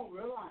 she won't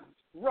realize.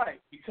 Right.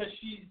 Because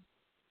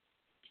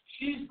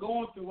she's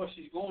going through what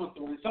she's going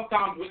through, and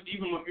sometimes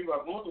even when people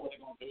are going through what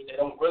they're going through, they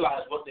don't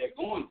realize what they're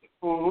going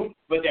through. Mm-hmm.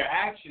 But their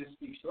actions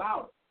speak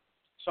louder.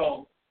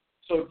 So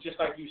just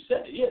like you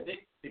said, yeah,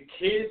 the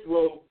kids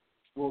will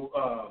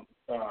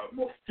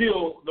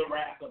feel the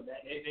wrath of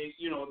that. They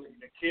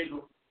the kids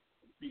will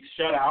be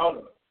shut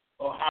out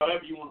or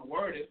however you want to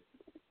word it,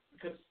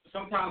 because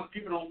sometimes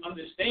people don't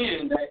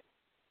understand that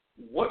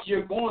what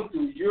you're going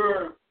through,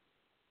 you're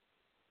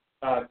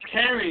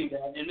carrying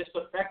that, and it's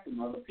affecting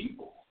other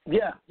people.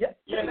 Yeah.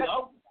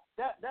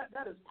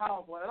 That is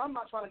powerful. And I'm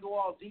not trying to go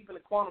all deep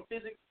into quantum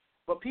physics,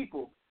 but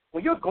people,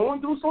 when you're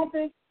going through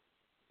something,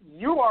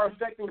 you are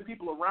affecting the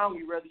people around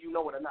you, whether you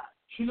know it or not.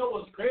 You know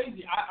what's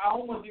crazy? I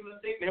almost even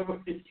think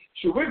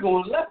we're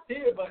going left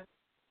here, but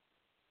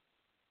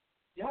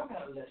y'all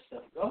gotta let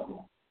stuff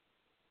go.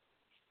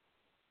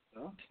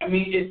 Huh? I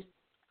mean,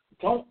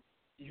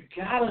 you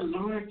gotta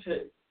learn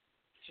to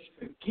just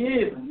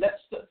forgive and let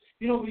stuff.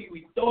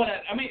 We throw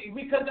that. I mean,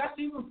 because that's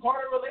even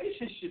part of a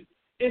relationship.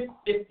 If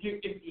you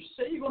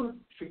say you're gonna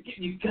forget,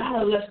 you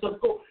gotta let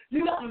stuff go.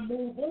 You gotta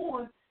move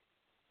on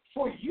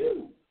for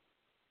you.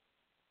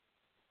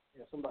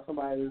 Yeah,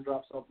 somebody just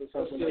dropped something.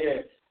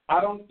 Yeah, I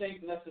don't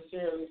think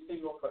necessarily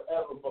single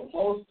forever, but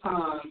most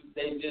times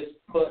they just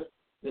put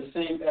the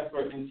same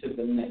effort into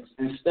the next.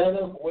 Instead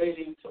of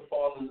waiting to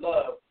fall in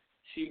love,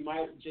 she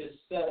might just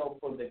settle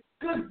for the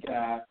good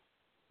guy,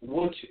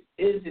 which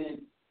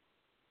isn't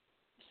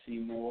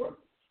Seymour,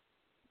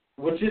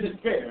 which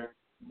isn't fair,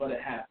 but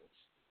it happens.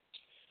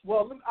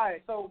 Well, all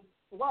right, so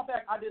a while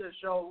back I did a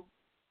show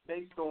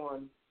based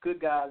on good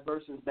guys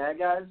versus bad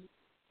guys,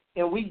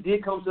 and we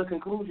did come to the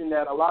conclusion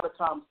that a lot of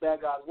times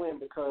bad guys win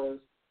because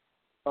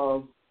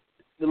of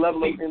the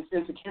level of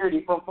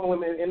insecurity from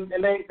women, and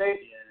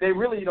they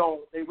really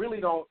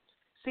don't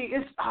see.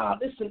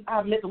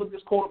 I meant to look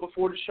this quote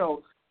before the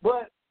show,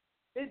 but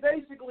it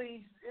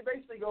basically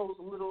goes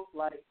a little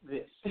like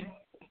this.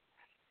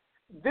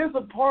 There's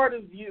a part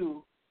of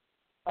you,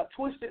 a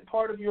twisted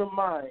part of your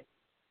mind,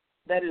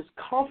 that is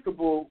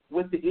comfortable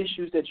with the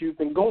issues that you've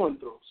been going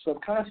through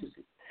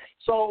subconsciously.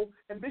 So,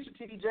 and Bishop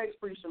T.D. Jakes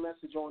preached a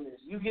message on this.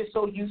 You get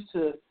so used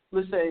to,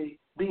 let's say,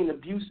 being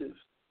abusive,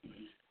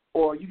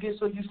 or you get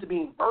so used to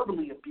being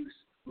verbally abusive.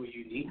 Well,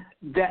 you need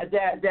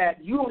that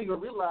you don't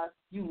even realize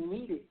you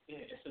need it. Yeah,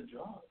 it's a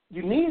job.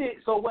 You need it.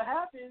 So what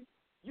happens?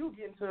 You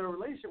get into a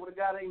relationship with a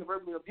guy that ain't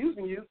verbally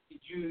abusing you.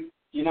 You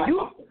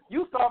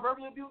start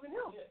verbally abusing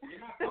him. Yeah,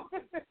 you're not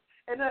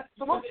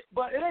comfortable.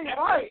 But it ain't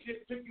right.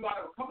 It took you out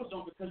of the comfort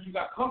zone because you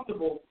got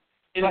comfortable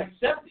and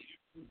accepted.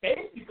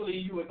 Basically,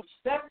 you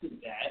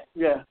accepted that.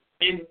 Yeah.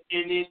 And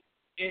it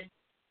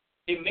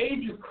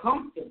made you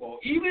comfortable,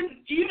 even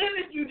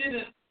if you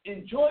didn't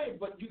enjoy it,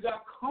 but you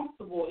got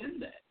comfortable in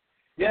that.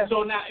 Yeah. And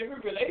so now every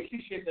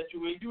relationship that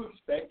you're in,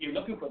 you're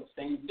looking for the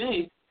same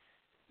thing.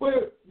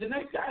 Where the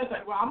next guy is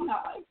like, well, I'm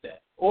not like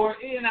that, or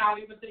I'll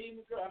even say, even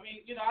girl. I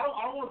mean, I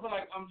don't want to feel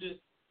like I'm just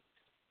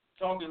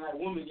talking like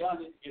women. Y'all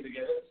need to get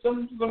together.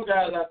 Some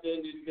guys out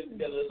there need to get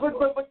together. But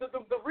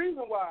the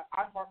reason why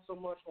I harp so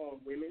much on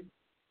women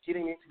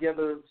getting it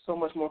together so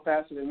much more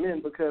faster than men,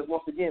 because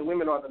once again,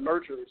 women are the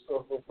nurturers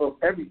of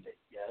everything.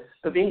 Yes.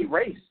 Of any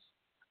race.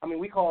 I mean,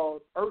 we call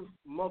Earth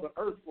Mother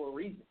Earth for a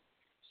reason.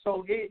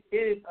 So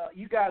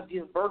you guys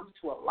give birth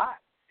to a lot,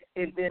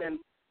 and then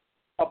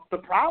the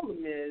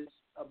problem is.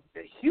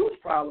 A huge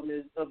problem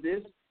is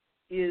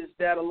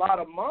that a lot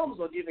of moms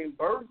are giving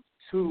birth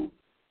to,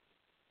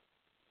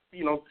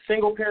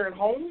 single parent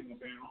homes,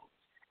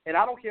 and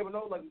I don't care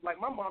what like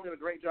my mom did a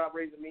great job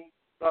raising me.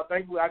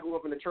 Thankfully, I grew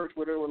up in the church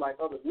where there were like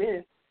other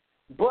men,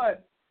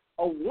 but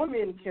a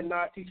woman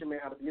cannot teach a man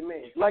how to be a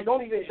man. Like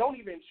don't even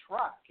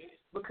try,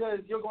 because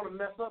you're going to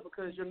mess up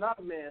because you're not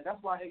a man.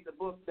 That's why I hate the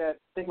book that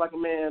Think Like a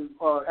Man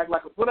or Act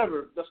Like a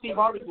whatever, the Steve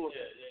Harvey book.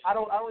 Yeah. I'm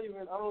a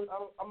human. I mean,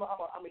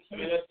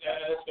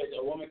 that's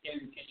a woman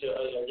can't even teach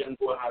a young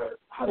boy how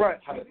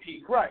to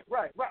pee. Right.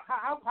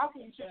 How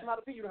can you teach him how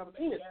to pee? You don't have a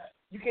penis.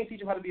 You can't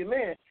teach him how to be a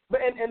man.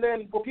 But and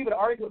then for people that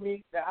argue with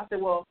me, that I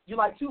said, well, you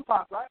like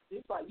Tupac, right?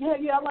 It's like,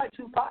 yeah, I like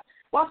Tupac.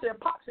 Well, I said,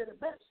 Pac said it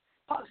best.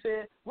 Pac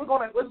said, there's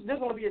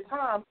going to be a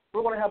time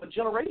we're going to have a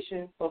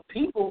generation of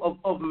people,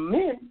 of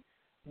men,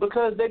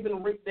 because they've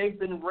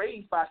been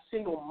raised by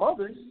single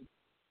mothers.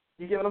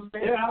 You get what I'm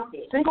saying? Yeah.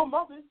 Single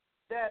mothers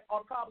that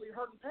are probably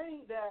hurting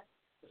pain, that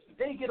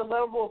they get a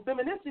level of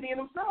femininity in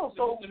themselves.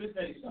 So let me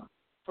tell you something.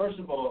 First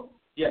of all,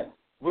 yes,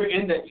 we're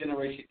in that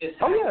generation. It's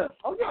oh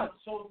yeah.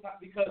 So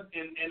because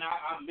and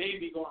I may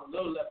be going a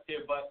little left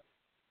here, but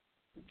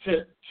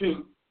to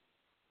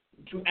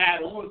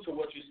add on to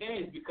what you're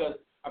saying is because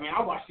I mean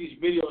I watch these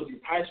videos,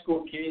 these high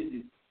school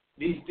kids,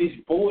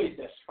 these boys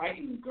that's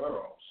fighting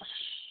girls.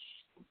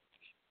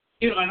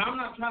 and I'm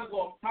not trying to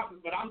go off topic,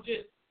 but I'm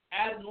just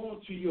adding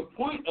on to your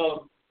point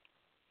of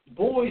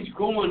boys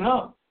growing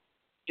up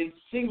in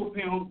single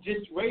parent homes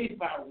just raised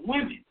by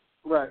women.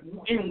 Right.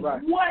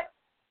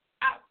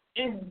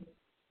 In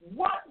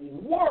what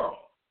world?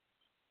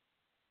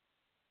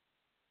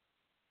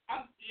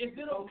 Is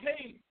it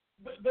okay?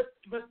 But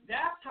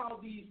that's how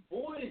these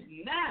boys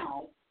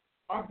now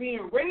are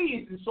being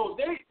raised, and so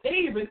y'all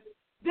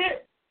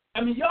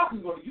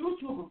can go to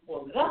YouTube and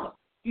pull it up.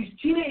 These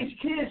teenage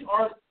kids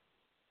are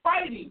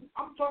fighting.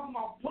 I'm talking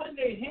about putting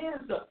their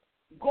hands up,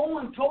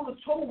 going toe to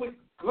toe with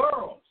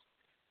girls.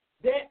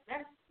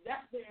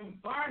 That's the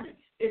environment.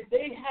 If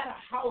they had a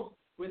house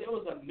where there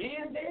was a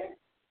man there,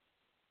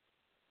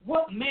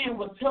 what man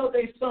would tell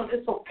their son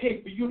it's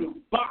okay for you to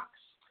box?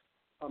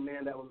 A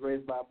man that was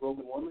raised by a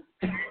broken woman.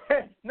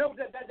 No,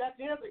 that's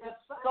the answer.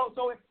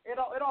 So it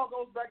all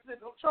goes back to this.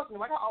 Trust me,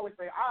 like I always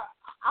say,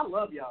 I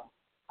love y'all.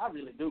 I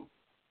really do.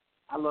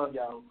 I love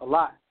y'all a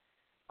lot.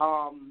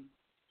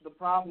 The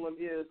problem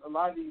is a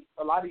lot of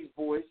these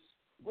boys.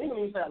 We don't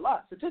even say a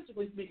lot.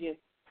 Statistically speaking,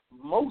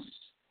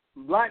 most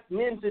black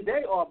men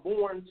today are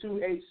born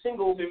to a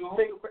single,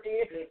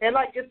 and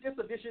like it's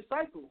a vicious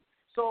cycle.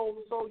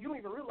 So you don't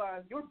even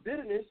realize your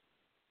bitterness.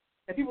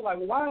 And people are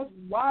like, well,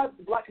 why is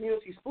the black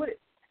community split?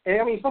 And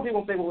I mean, some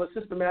people say, well, it's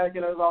systematic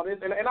and there's all this,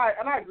 and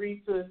I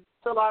agree to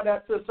a lot of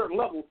that to a certain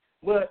level.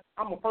 But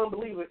I'm a firm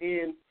believer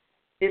in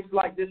it's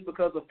like this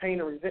because of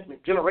pain and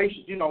resentment.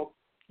 Generations,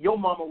 your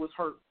mama was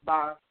hurt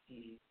by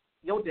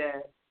your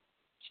dad.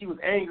 She was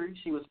angry.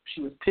 She was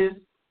pissed.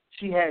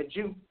 She had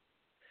you.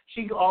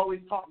 She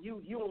always taught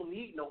you don't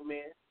need no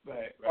man.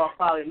 Right. Or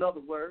probably another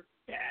word.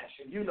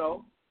 Passion. You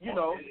know. You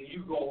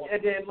go.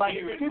 And then, like,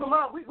 keep in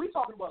mind, we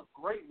talking about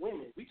great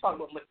women. We talking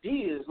about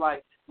Medeas,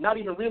 like, not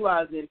even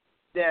realizing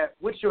that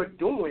what you're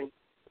doing,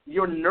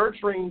 you're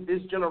nurturing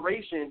this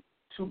generation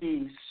to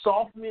be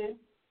soft men,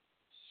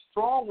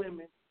 strong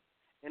women,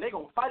 and they're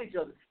going to fight each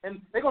other.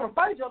 And they're going to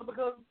fight each other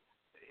because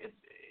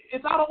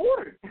it's out of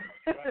order.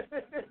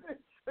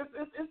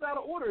 It's out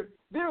of order.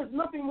 There is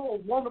nothing more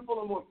wonderful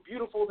and more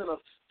beautiful than a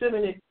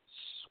feminine,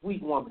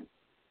 sweet woman.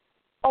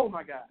 Oh,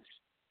 my gosh.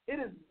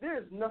 There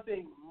is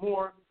nothing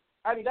more.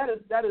 I mean, that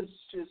is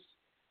just,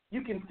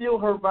 you can feel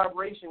her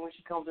vibration when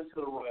she comes into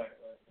the room.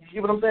 You see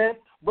what I'm saying?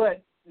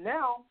 But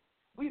now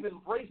we've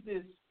embraced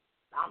this,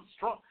 I'm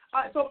strong.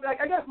 So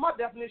I guess my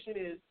definition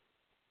is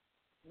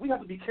we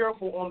have to be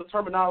careful on the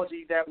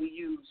terminology that we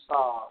use,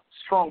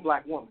 strong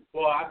black woman.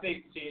 Well, I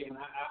think,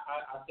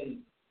 I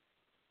think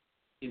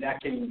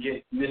that can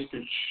get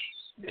misconstrued.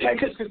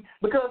 Because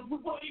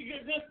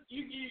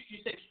you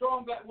say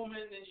strong black woman,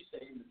 then you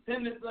say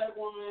independent black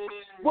woman.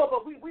 Well,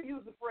 but we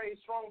use the phrase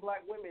strong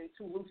black women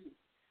too loosely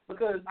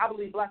because I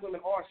believe black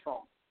women are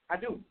strong. I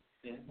do.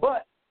 Yeah.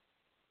 But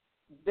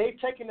they've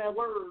taken that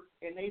word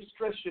and they've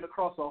stretched it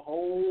across a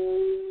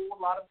whole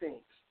lot of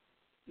things.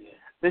 Yeah.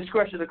 They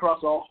stretched it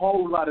across a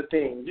whole lot of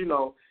things.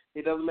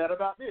 It doesn't matter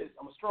about this.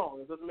 I'm strong.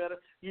 It doesn't matter,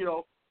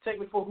 take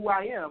me for who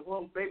I am.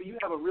 Well, baby, you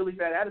have a really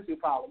bad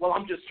attitude problem. Well,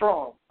 I'm just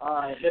strong.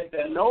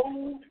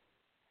 No,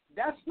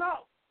 that's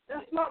not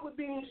what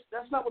being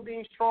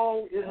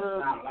strong is.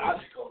 Not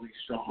logically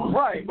strong.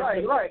 Right.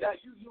 You are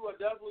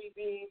definitely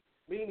being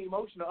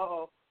emotional.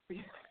 Uh-oh.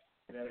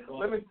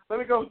 Let me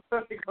go to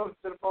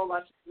the phone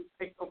line.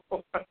 Take the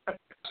phone.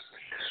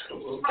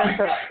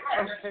 Okay.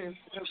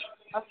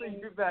 I see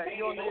you back.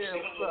 You on the air.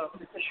 What's up?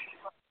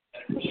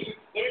 You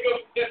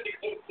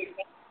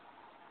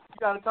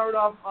got to turn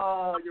off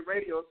your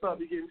radio or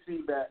something. You're getting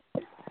feedback.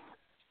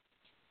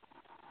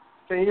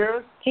 Can you hear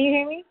us? Can you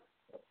hear me?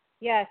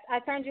 Yes, I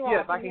turned you off.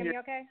 Yes, can I can you hear me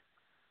okay?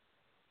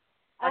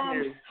 I can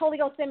hear you. Holy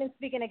Ghost Simmons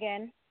speaking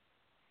again.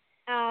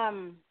 I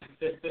don't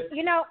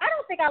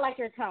think I like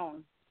your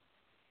tone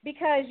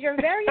because you're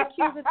very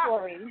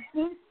accusatory.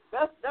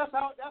 That's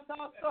how it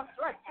starts,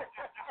 right?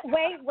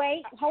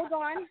 Wait, hold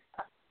on.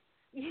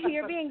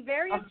 You're being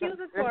very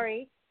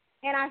accusatory,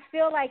 and I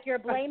feel like you're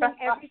blaming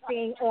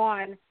everything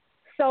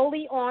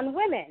solely on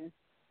women.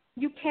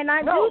 You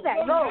cannot do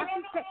that. No.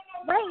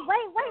 Wait,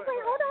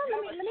 hold on.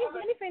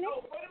 Let me finish.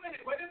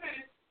 Wait a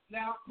minute.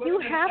 Now, you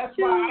have that's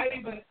to. Why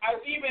I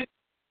even.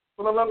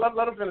 Well,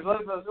 let him finish.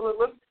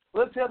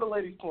 Let's hear the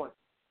lady's point.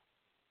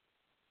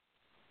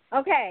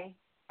 Okay.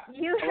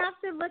 You have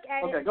to look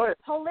at it go ahead.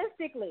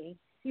 holistically.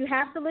 You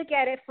have to look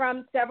at it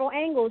from several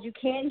angles. You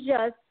can't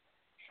just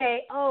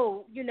say,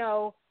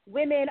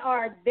 women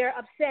they're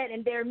upset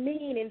and they're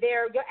mean and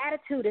your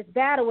attitude is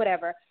bad or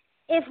whatever.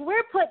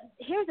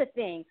 Here's the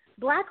thing.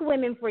 Black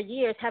women for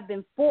years have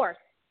been forced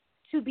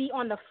to be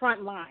on the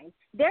front line.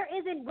 There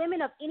isn't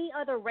women of any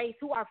other race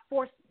who are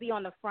forced to be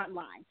on the front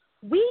line.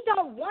 We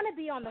don't want to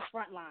be on the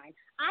front line.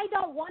 I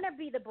don't want to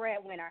be the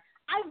breadwinner.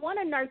 I want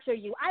to nurture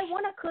you. I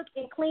want to cook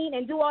and clean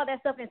and do all that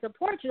stuff and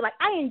support you. Like,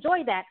 I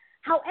enjoy that.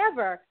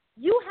 However,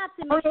 you have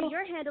to make sure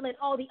you're handling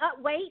all the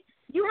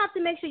you have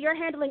to make sure you're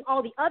handling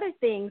all the other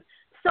things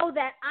so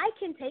that I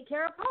can take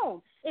care of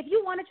home. If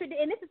you want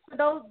and this is for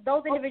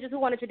those individuals who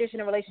want a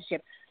traditional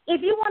relationship.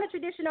 If you want a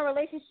traditional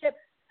relationship,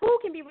 food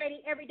can be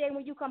ready every day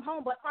when you come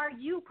home, but are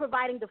you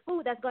providing the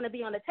food that's going to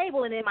be on the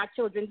table and in my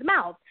children's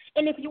mouths?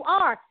 And if you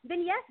are,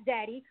 then yes,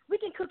 Daddy, we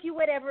can cook you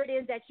whatever it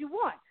is that you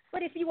want.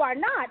 But if you are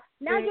not,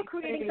 now you're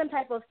creating some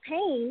type of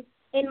pain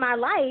in my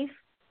life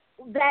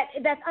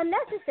that's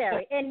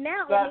unnecessary. And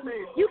now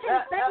you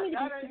can expect me to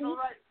be sweet.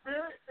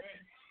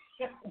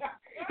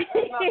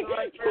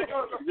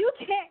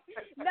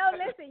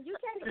 Listen, you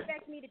can't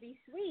expect me to be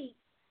sweet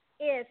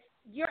if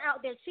you're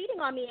out there cheating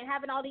on me and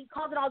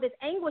causing all this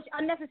anguish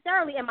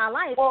unnecessarily in my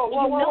life. I don't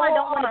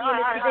want to be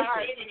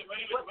in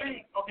this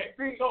position.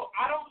 Okay, so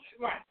I don't,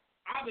 right,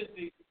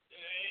 obviously,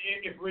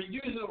 if we're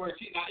using the word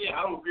cheating,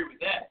 I don't agree with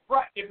that.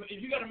 Right.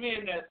 If you got a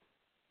man that's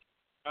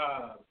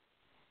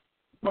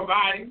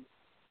providing,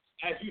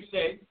 as you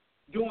say,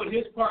 doing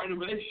his part in the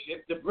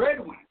relationship, the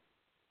breadwinner,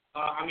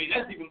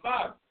 that's even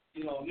Bible.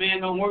 A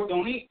man don't work,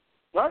 don't eat.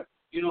 Right.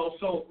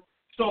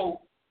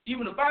 So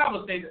even the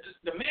Bible says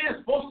the man is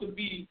supposed to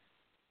be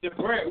the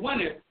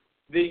breadwinner,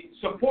 the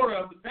supporter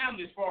of the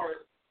family as far as,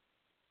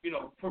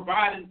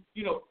 providing,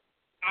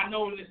 I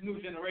know in this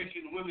new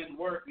generation women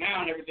work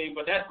now and everything,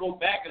 but that's go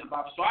back in the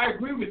Bible. So I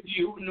agree with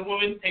you, and the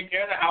women take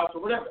care of the house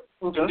or whatever.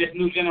 Okay. In this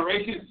new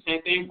generation, it's the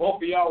same thing.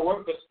 Both of y'all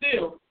work, but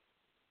still,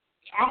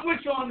 I'm with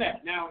you on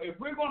that. Now, if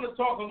we're going to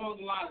talk along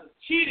the lines of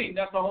cheating,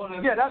 that's a whole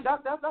other. Yeah, that's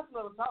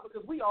another topic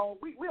because we all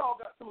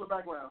got similar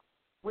backgrounds,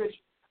 which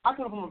I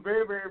come from a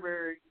very, very,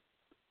 very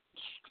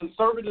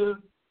conservative,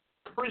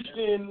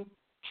 Christian,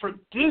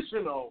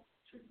 traditional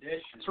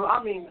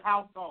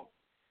household,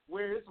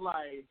 where it's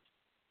like,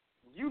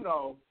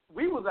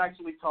 we was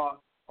actually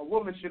taught a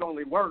woman should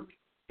only work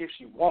if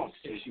she wants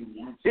to.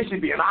 It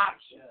should be an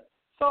option.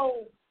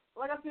 So,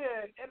 like I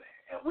said,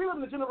 and we live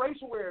in a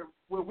generation where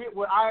we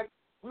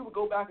would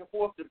go back and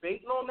forth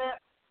debating on that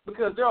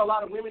because there are a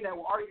lot of women that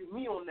will argue with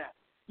me on that.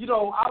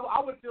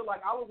 I would feel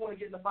like I would want to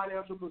get in a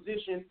financial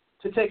position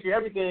to take care of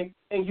everything,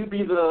 and you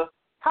be the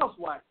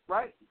housewife,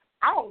 right?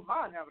 I don't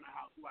mind having a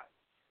housewife,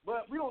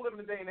 but we don't live in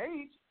a day and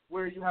age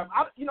where you have.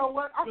 You know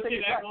what? I'll take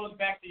it back. That goes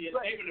back to your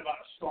statement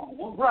about a strong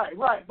woman.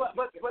 Right. But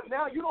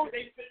now you don't.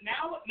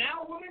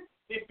 Now women,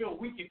 they feel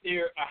weak if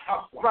they're a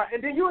housewife. Right,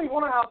 and then you ain't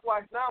want a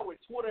housewife now with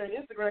Twitter and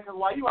Instagram because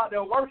while you out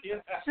there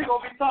working, she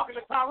gonna be talking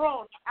to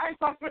Tyrone. I ain't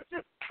talking to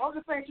you. I'm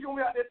just saying she gonna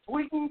be out there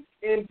tweeting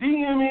and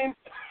DMing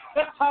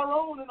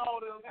Tyrone and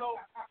all this. So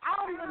I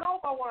don't even know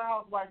if I want a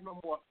housewife no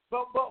more.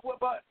 But what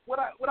I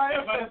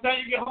by the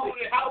time you get home,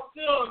 the house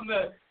still in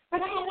there.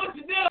 What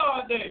you did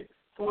all day?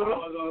 I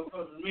was on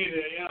social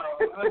media,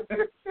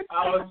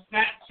 I was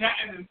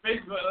Snapchatting and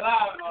Facebook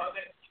Live and all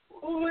that.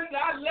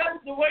 I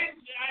left the way.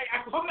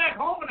 I come back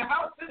home in the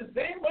house to the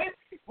same way.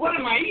 What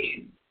am I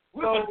eating?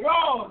 With the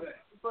drawers.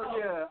 So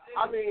yeah,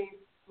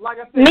 like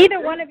I said,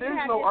 neither one of you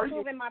has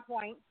proven my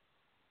point.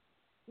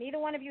 Neither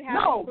one of you has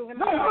proven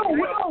my point.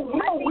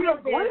 No, we are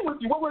agreeing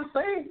with you. What we're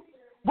saying,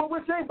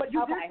 but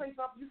you did say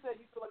something. You said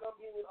you feel like I'm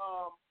being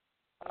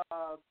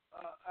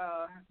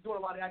doing a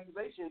lot of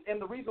accusations,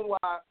 and the reason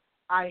why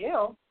I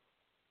am,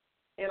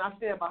 and I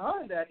stand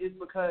behind that, is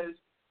because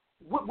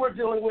what we're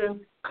dealing with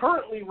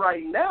currently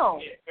right now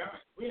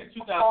we're in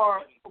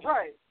 2000.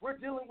 We're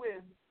dealing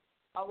with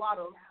a lot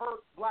of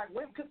hurt black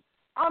women. Because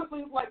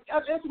honestly, like,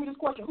 answer me this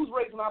question: who's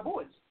raising our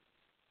boys?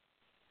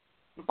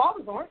 The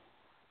fathers aren't.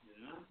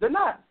 Yeah. They're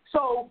not.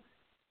 So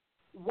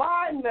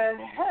why in the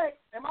heck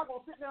am I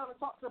going to sit down and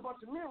talk to a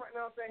bunch of men right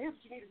now and say, here's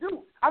what you need to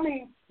do?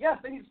 Yes,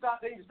 they need to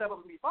stop. They need to step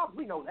up and be fathers.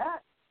 We know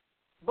that.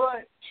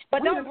 But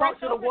don't brush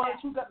to the over ones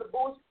that. who got the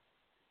boys.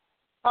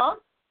 Huh?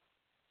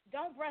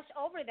 Don't brush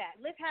over that.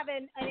 Let's have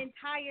an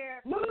entire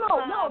No.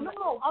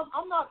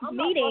 I'm not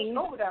meeting brushing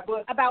over that.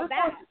 But about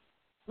that.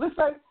 Let's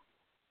say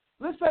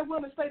we're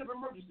in a state of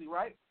emergency,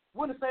 right?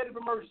 We're in a state of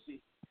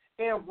emergency,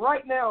 and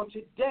right now,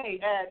 today,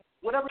 at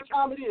whatever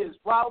time it is,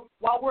 while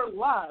we're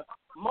live,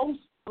 most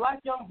black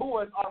young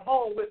boys are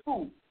home with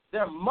food.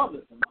 Their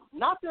mothers,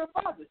 not their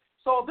fathers.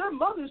 So if their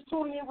mother's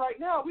tuning in right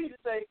now, we need to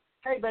say,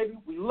 hey, baby,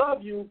 we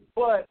love you,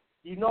 but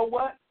you know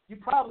what? You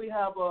probably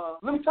have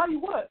let me tell you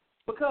what.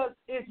 Because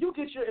if you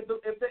get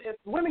if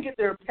women get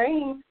their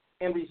pain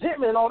and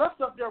resentment and all that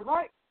stuff there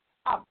right,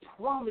 I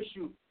promise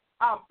you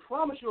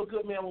a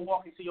good man will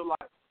walk into your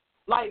life.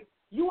 Like,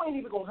 you ain't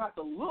even going to have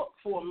to look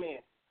for a man.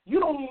 You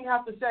don't even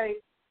have to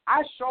say,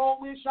 I sure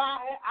wish I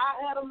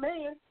had a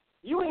man.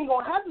 You ain't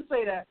going to have to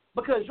say that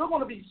because you're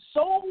going to be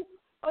so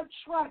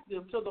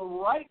attractive to the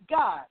right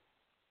guy.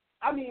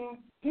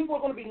 People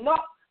are going to be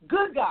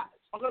good guys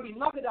are going to be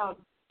knocking down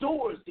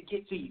doors to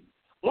get to you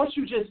once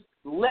you just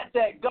let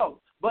that go.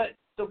 But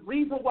the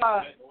reason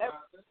why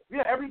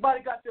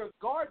everybody got their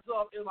guards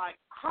up is like,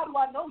 how do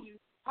I know you?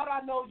 How do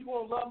I know you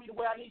going to love me the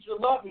way I need you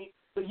to love me?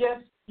 But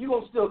yes, you're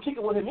going to still kick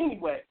it with him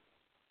anyway.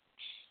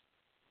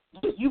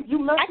 You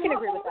messing I can up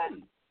agree with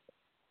already. that.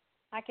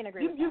 I can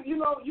agree with that. You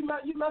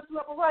messing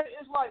up already.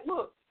 It's like,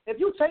 look, if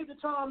you take the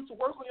time to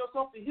work on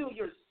yourself to heal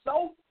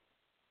yourself,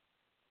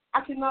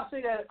 I cannot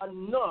say that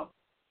enough.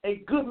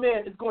 A good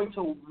man is going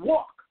to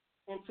walk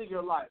into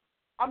your life.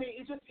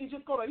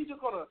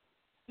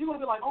 You're gonna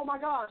be like, oh my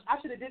gosh,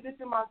 I should have did this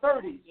in my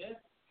 30s. Yeah.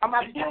 I'm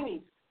my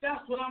 20s.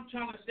 That's what I'm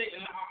trying to say.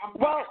 And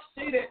I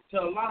say that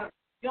to a lot of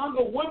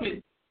younger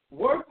women.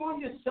 Work on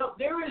yourself.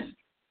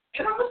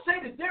 And I'm going to say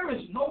that there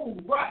is no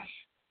rush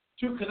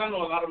to, because I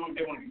know a lot of women,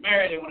 they want to be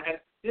married,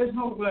 there's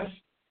no rush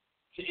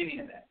to any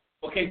of that.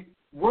 Okay?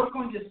 Work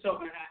on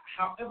yourself, and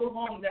however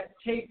long that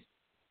takes,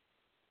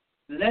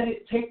 let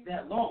it take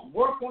that long.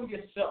 Work on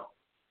yourself.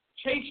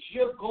 Chase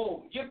your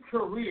goal, your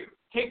career.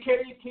 Take care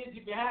of your kids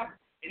if you have them.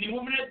 Any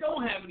woman that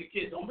don't have any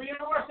kids, don't be in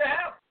a rush to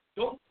have them.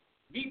 Don't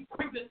be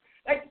quick to,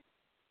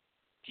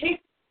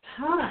 take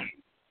time.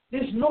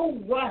 There's no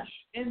rush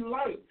in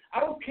life. I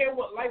don't care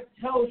what life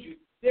tells you.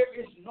 There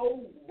is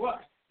no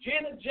rush.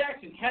 Janet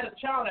Jackson had a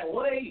child at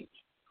what age?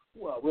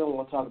 Well, we don't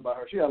want to talk about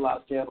her. She had a lot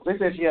of scandals. They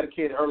said she had a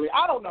kid early.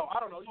 I don't know.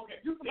 Okay.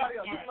 You somebody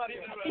else.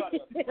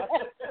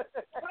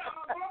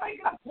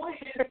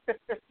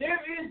 There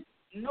is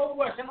no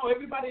rush. I know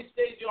everybody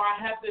says,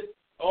 I have this,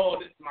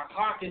 my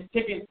clock is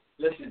ticking.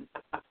 Listen,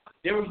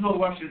 there is no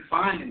rush in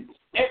finding.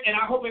 And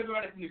I hope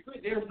everybody can agree,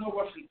 there is no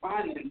rush in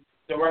finding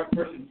the right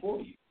person for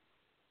you.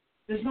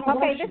 There's no rush.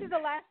 Okay, this is the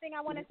last thing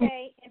I want to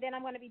say, and then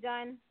I'm going to be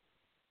done.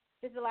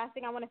 This is the last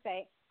thing I want to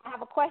say. I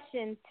have a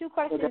question, 2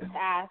 questions to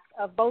ask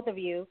of both of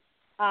you,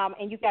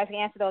 and you guys can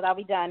answer those. I'll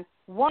be done.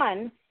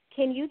 One,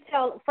 can you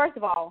tell, first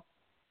of all,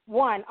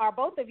 are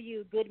both of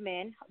you good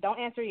men? Don't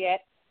answer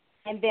yet.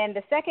 And then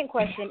the second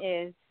question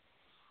is,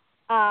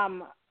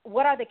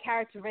 what are the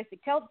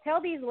characteristics?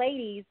 Tell these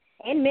ladies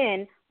and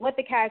men what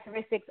the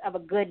characteristics of a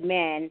good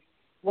man,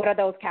 what are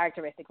those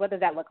characteristics? What does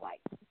that look like?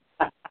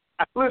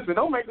 Listen,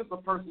 don't make this a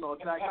personal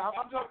attack.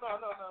 I'm joking.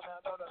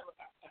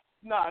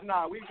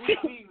 No. We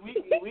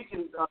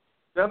can.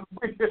 So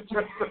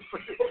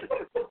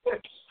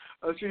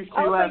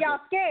y'all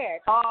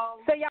scared?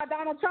 So y'all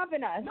Donald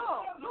Trumping us?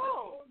 No.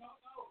 Look.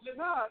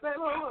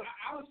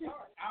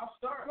 I'll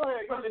start. Go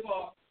ahead.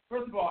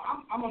 First of all,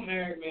 I'm a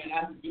married man. I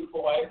have a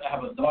beautiful wife. I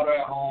have a daughter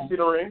at home. See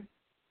the ring?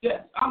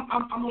 Yes, I'm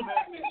a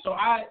married man. So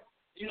I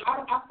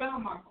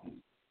found my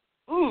queen.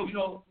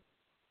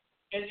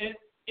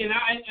 And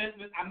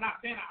I'm not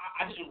saying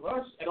I didn't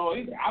rush at all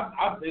either.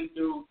 I've been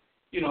through,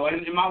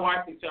 and my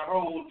wife can tell her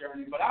own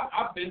journey, but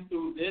I've been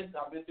through this,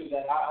 I've been through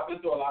that. I've been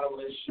through a lot of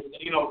relationships.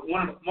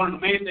 One of the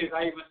main things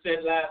I even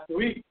said last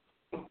week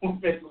on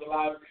Facebook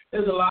Live,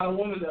 there's a lot of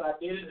women that I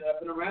dated that I've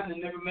been around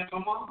and never met my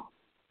mom.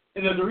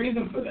 And there's a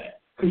reason for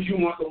that, because you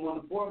weren't the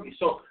one for me.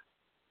 So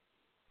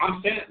I'm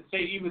saying it to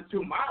say, even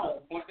to my own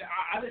point, that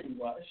I didn't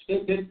rush.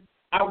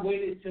 I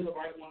waited till the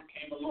right one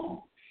came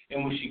along.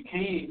 And when she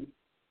came,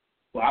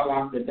 I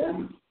locked it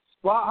down.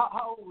 Well,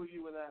 how old were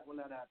you when that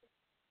happened?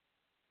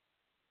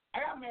 I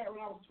got married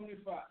when I was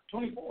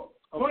 24.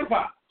 Okay.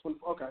 25.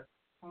 Okay.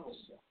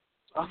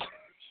 Okay.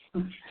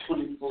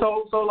 24.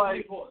 So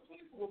like, 24.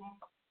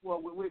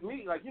 Well, with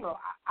me, I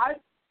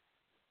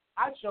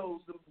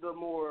chose the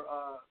more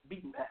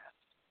beaten path.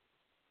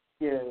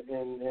 Yeah,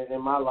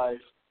 in my life,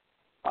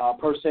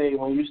 per se,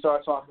 when you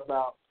start talking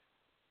about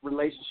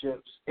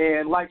relationships,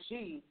 and I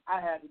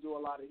had to do a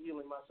lot of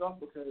healing myself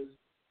because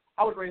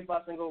I was raised by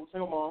a single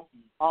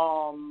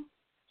mom.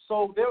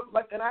 So there,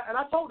 and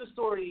I told this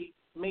story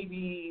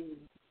maybe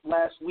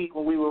last week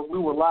when we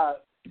were live.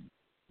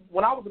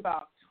 When I was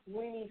about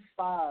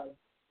 25,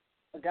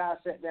 a guy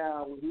sat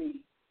down with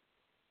me,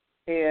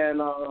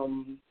 and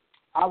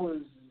I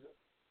was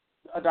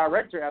a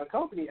director at a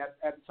company at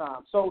the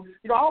time. So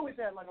I always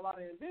had a lot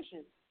of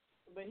ambition,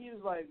 but he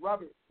was like,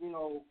 Robert,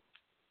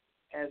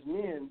 as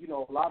men,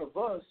 a lot of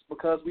us,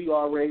 because we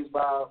are raised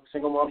by a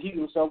single mom, he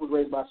himself was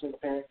raised by a single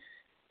parent.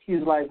 He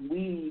was like,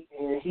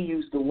 and he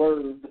used the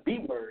B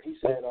word. He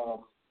said,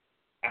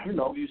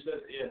 you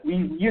said, yeah.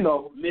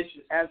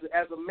 Mission. As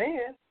a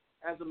man,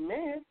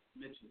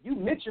 mission. You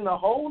mention a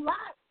whole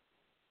lot.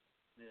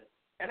 Yeah.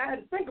 And I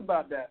had to think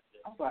about that.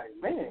 Yeah. I was like,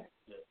 man.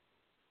 Yeah.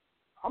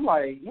 I'm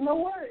like, you know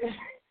what?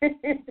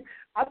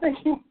 I think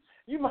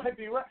you might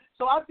be right.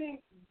 So I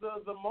think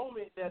the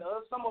moment that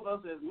some of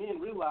us as men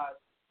realize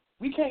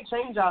we can't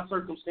change our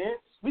circumstance.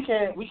 We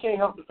can't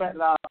help the fact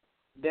that our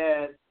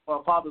dad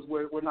or fathers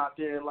were not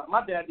there. Like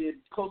my dad did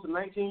close to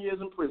 19 years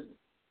in prison.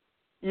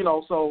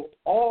 So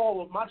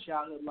all of my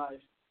childhood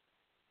life,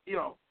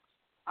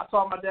 I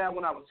saw my dad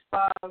when I was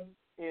 5,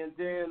 and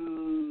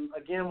then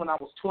again when I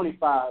was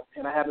 25,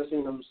 and I haven't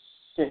seen him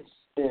since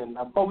then.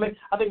 I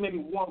think maybe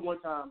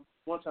one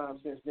time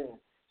since then.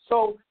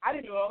 So I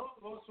didn't know.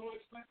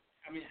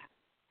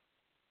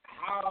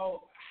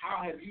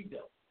 How have you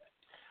dealt with that?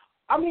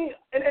 I mean,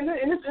 and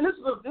this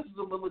is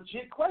a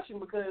legit question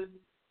because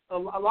a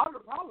lot of the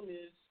problem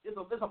is there's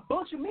a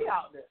bunch of me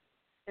out there,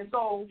 and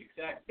so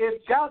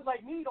if guys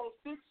like me don't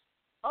fix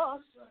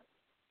us,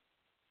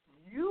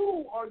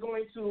 you are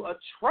going to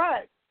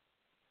attract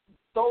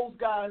those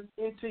guys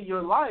into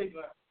your life.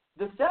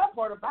 The sad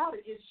part about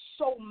it is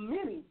so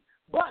many.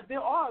 But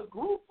there are a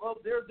group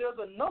of there's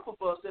enough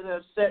of us that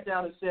have sat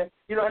down and said,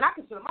 and I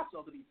consider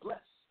myself to be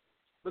blessed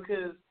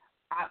because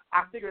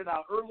I figured it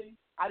out early.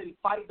 I didn't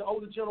fight the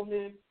older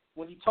gentleman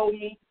when he told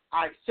me.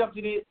 I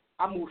accepted it.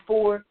 I moved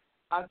forward.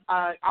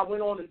 I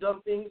went on and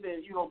done things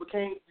and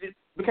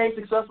became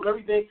successful and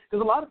everything.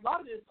 Because a lot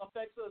of this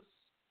affects us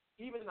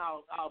even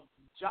our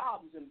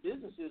jobs and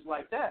businesses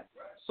like that.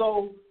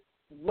 So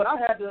what I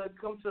had to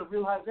come to the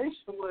realization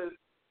was,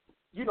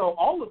 you know,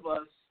 all of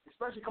us,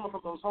 especially coming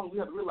from those homes, we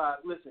have to realize,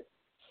 listen,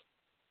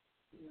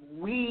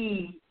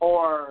 we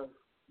are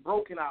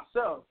broken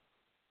ourselves.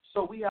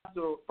 So we have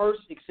to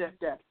first accept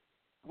that.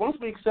 Once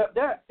we accept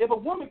that, if a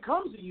woman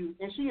comes to you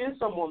and she is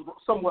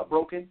somewhat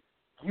broken,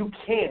 you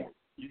can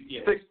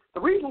fix. The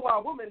reason why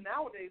a woman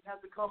nowadays has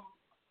become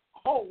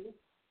whole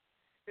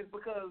is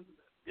because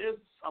there's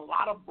a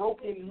lot of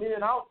broken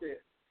men out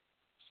there.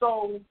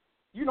 So,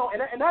 you know,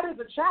 and that is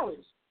a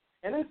challenge.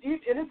 And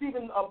it's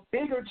even a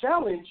bigger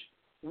challenge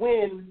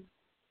when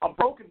a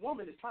broken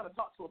woman is trying to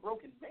talk to a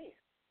broken man.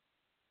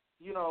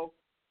 You know,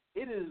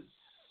 it is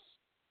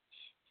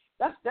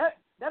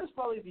that is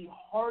probably the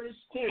hardest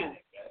thing.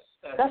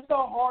 That's the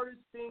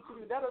hardest thing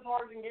to do. That is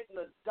harder than getting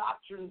a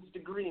doctorate's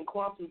degree in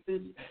quantum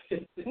physics.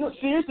 No,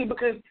 seriously,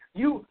 because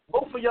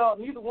both of y'all,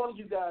 neither one of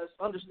you guys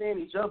understand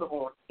each other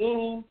on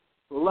any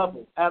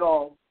level at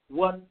all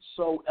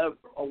whatsoever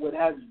or what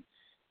have you.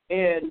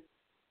 And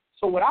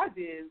so what I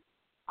did,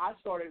 I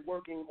started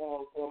working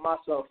on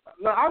myself.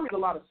 Now, I read a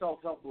lot of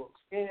self-help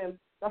books, and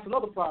that's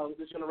another problem with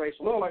this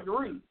generation. We don't like to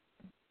read.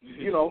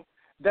 Mm-hmm. You know,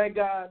 thank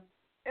God.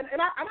 And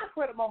I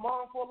credit my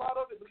mom for a lot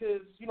of it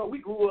because, you know, we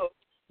grew up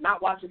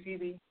not watching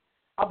TV.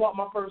 I bought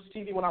my first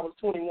TV when I was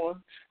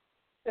 21.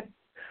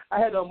 I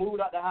had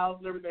moved out the house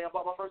and everything. I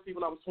bought my first TV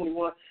when I was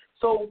 21.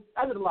 So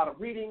I did a lot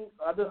of reading.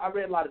 I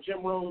read a lot of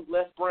Jim Rohn,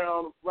 Les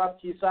Brown, Robert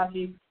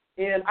Kiyosaki,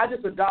 and I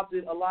just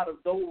adopted a lot of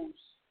those.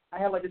 I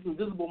had like this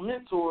invisible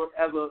mentor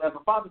as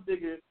a father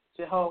figure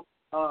to help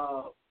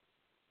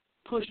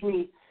push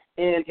me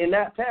in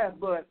that path.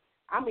 But,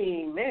 I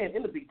mean, man,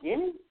 in the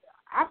beginning,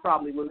 I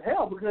probably was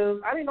hell because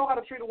I didn't know how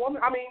to treat a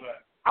woman. I mean,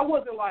 I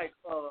wasn't like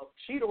a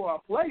cheater or a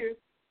player,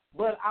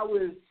 but I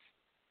was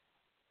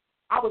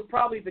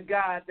probably the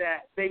guy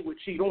that they would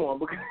cheat on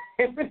because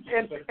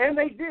and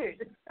they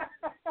did.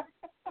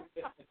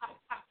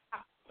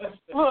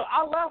 Look,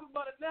 I laugh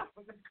about it now.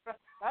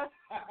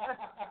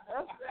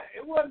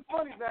 It wasn't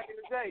funny back in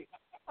the day.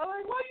 I'm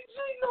like, why you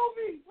cheating on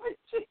me?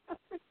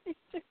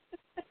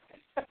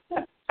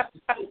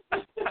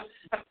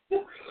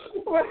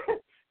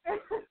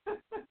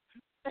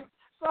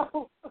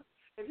 So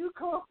if you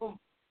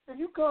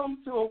come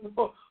to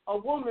a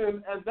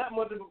woman as that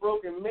much of a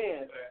broken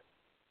man,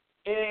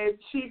 and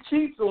she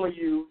cheats on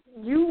you,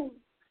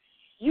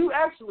 you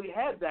actually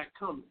had that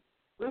coming.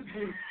 Let's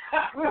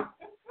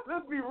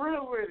be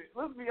real with it.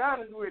 Let's be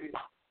honest with it.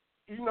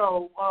 You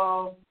know,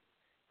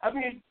 I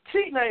mean,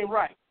 cheating ain't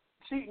right.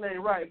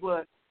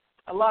 But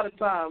a lot of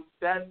times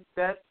that's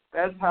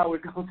how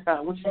it goes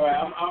down. All right,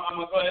 I'm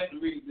gonna go ahead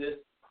and read this.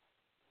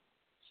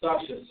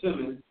 Sasha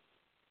Simmons.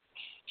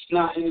 It's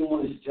not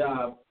anyone's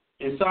job.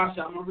 And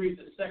Sasha, I'm gonna read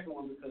the second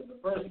one because the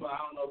first one I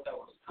don't know if that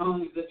was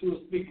tongues that you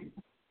were speaking.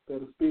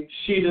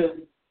 Sheeta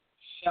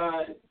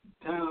Shy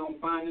Town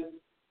Finance.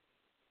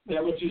 Is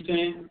that what you're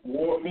saying?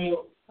 War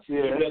Mill?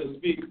 Yeah. You better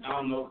speak. I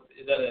don't know.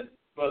 Is that a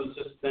brother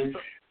sister thing?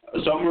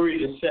 So I'm going to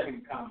read the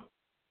second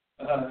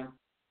comment.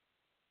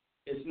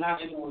 It's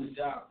not anyone's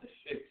job to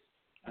fix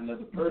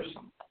another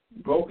person.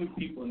 Broken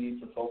people need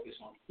to focus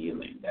on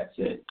healing. That's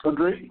it.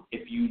 Agreed.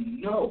 If you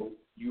know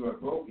you are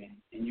broken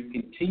and you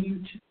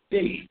continue to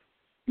date,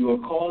 you are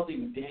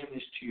causing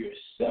damage to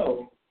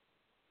yourself,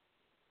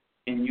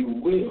 and you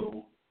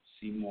will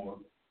see more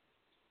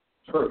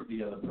hurt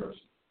the other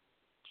person.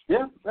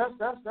 Yeah, that's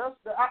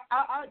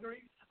I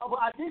agree. But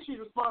I think she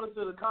responded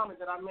to the comment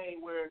that I made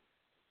where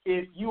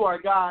if you are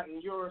a guy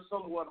and you're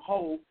somewhat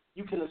whole,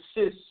 you can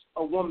assist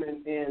a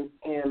woman in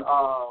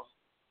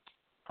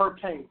her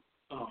pain.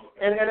 Oh,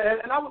 okay.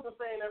 And I wasn't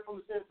saying that from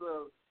the sense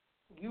of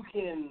you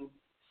can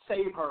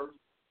save her,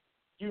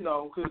 you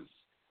know, because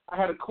I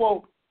had a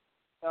quote.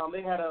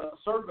 They had a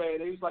survey.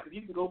 They was like, if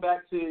you could go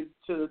back to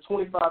the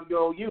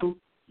 25-year-old you,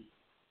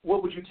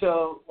 what would you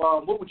tell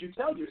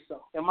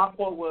yourself? And my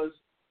quote was,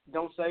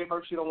 don't save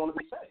her. She don't want to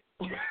be saved.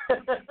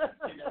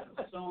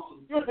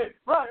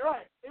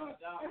 Right.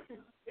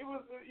 It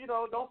was, you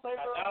know, don't save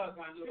her.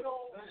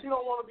 She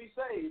don't want to be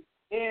saved.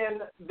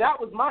 And that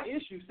was my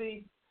issue.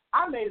 See,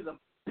 I made it a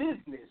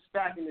business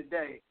back in the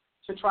day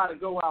to try to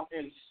go out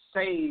and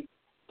save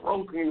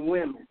broken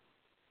women.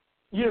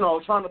 You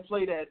know, trying to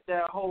play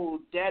that whole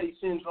daddy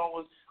syndrome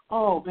was,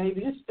 oh,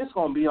 baby, it's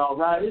going to be all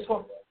right.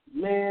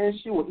 Man,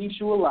 she will eat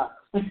you alive.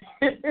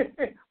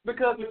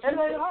 Because it ain't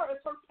her,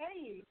 it's her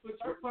pain. But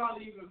you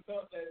probably even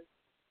felt that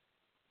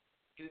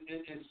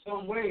in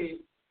some way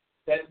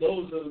that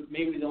those are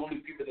maybe the only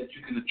people that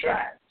you can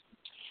attract.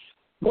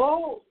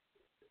 Well,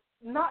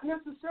 not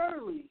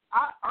necessarily.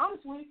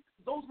 Honestly,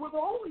 those were the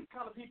only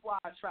kind of people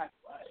I attracted.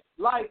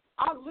 Like,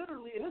 I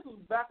literally, and this was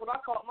back when I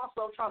caught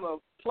myself trying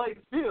to play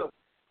the field,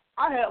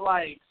 I had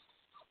like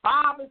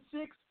 5 or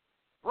 6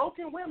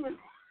 broken women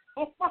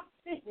on my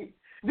team.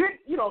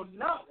 You know,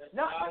 now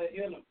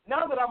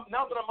that I'm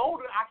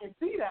older, I can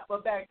see that.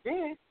 But back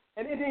then,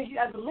 and then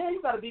as a man,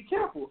 you got to be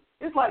careful.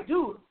 It's like,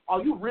 dude,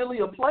 are you really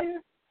a player,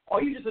 or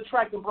are you just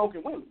attracting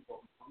broken women?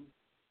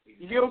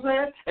 You get what I'm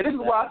saying? And this is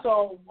why I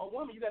tell a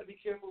woman you got to be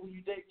careful who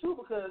you date too,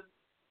 because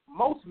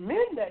most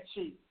men that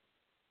cheat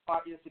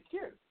are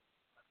insecure.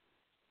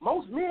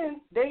 Most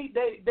men they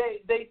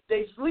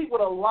sleep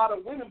with a lot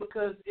of women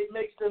because it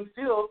makes them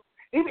feel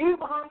even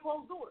behind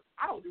closed doors.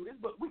 I don't do this,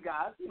 but we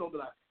guys, be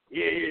like,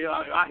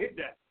 I hit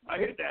that.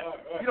 Right.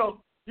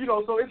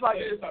 So it's like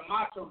it's a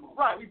macho move.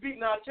 Right, we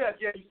beating our chest.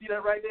 Yeah, you see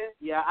that right there?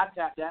 Yeah, I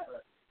tapped that.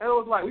 And it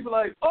was like we be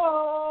like,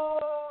 oh,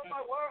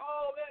 my word,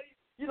 oh man,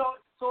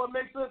 so it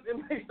makes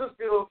us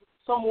feel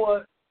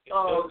somewhat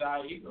builds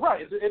our ego.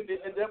 Right, it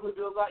definitely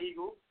builds our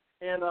ego.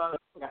 And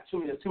we got 2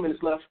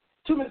 minutes left.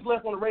 2 minutes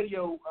left on the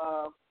radio.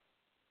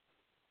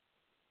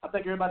 I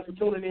thank everybody for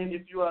tuning in.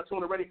 If you tune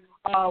in already,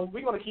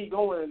 we're gonna keep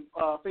going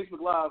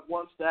Facebook Live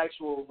once the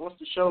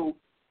show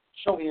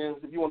ends.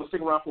 If you want to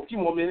stick around for a few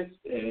more minutes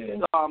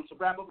to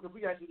wrap up, because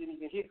we actually didn't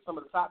even hit some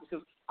of the topics.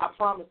 Because I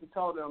promised to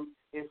tell them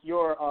if you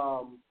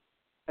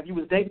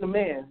was dating a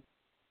man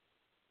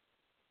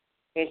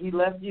and he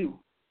left you,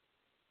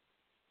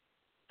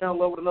 fell in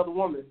love with another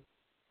woman,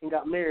 and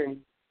got married,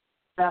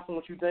 happened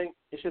what you think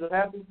it should have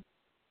happened,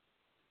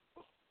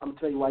 I'm going to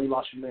tell you why you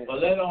lost your man.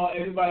 But let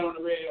everybody on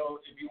the radio,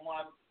 if you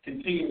want to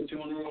continue to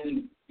tune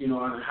in,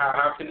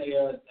 how can they?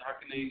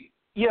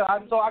 Yeah, I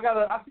got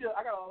a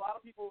lot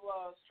of people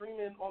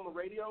streaming on the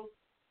radio.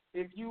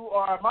 If you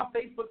are my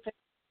Facebook page,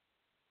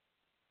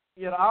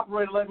 the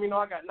operator let me know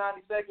I got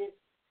 90 seconds.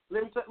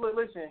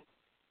 Listen,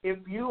 if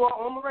you are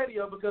on the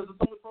radio, because it's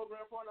only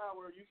program for an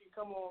hour, you can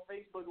come on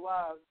Facebook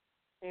Live,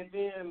 and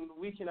then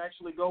we can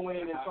actually go in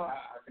and talk.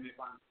 How can they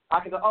find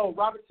it?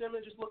 Robert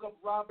Simmons. Just look up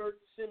Robert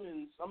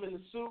Simmons. I'm in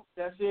the suit.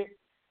 That's it.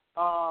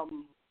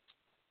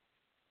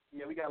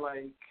 We got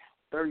like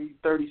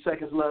 30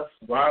 seconds left.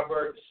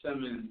 Robert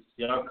Simmons.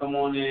 Y'all come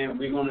on in.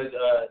 We're gonna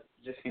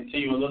just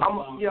continue a little. I'm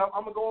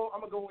gonna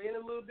go in a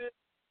little bit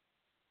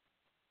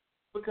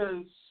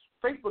because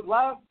Facebook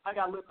Live, I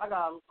got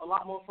a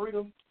lot more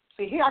freedom.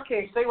 See, here I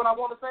can't say what I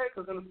want to say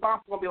because then the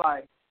sponsor gonna be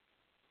like,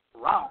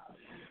 Rob,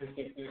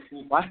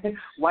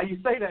 why you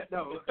say that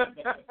though?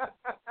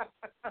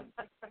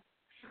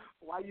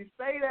 Why you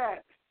say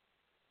that?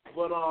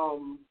 But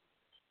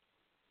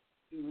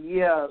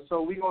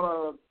so we're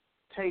gonna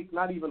take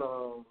not even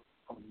a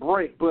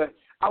break, but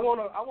I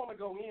wanna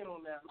go in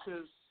on that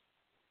because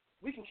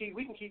we can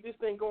keep this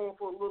thing going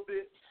for a little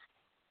bit,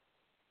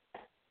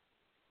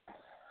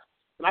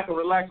 and I can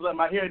relax, let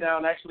my hair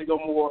down, actually go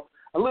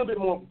a little bit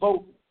more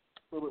vocal.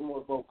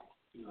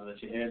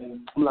 Let your hair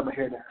down. I'm gonna let my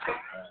hair down.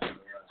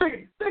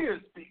 Figure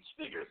of speech.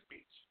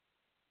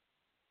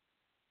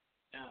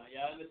 Now,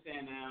 y'all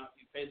understand now,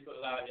 Facebook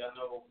Live, y'all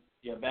know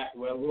you're back.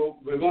 Well,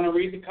 we're going to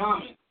read the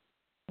comments.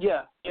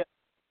 Yeah.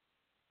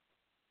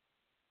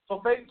 So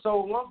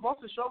once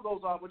the show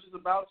goes off, which is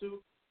about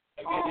to.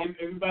 Again,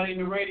 everybody in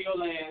the radio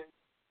land,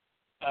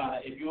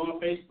 if you're on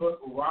Facebook,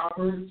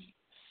 Robert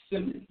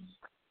Simmons,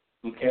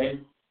 okay?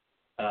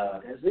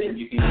 That's it.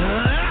 You can...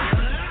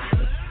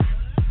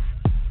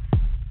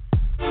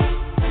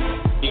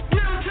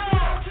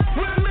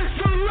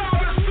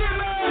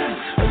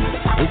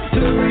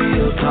 The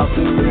real talk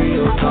with Mr.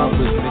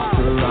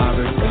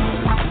 Robert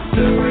Simmons.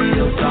 The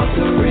real talk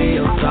with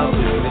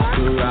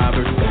Mr.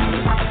 Robert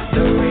Simmons.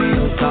 The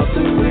real talk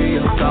with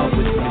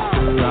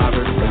Mr.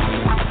 Robert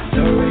Simmons.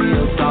 The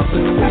real talk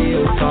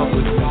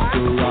with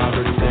Mr.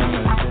 Robert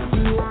Simmons.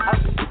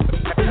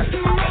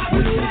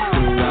 With Mr.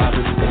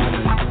 Robert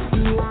Simmons.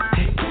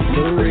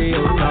 The real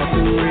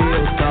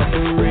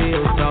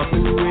talk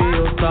with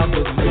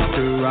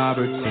Mr.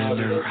 Robert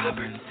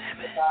Simmons.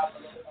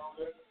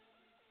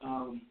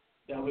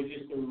 That was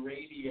just the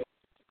radio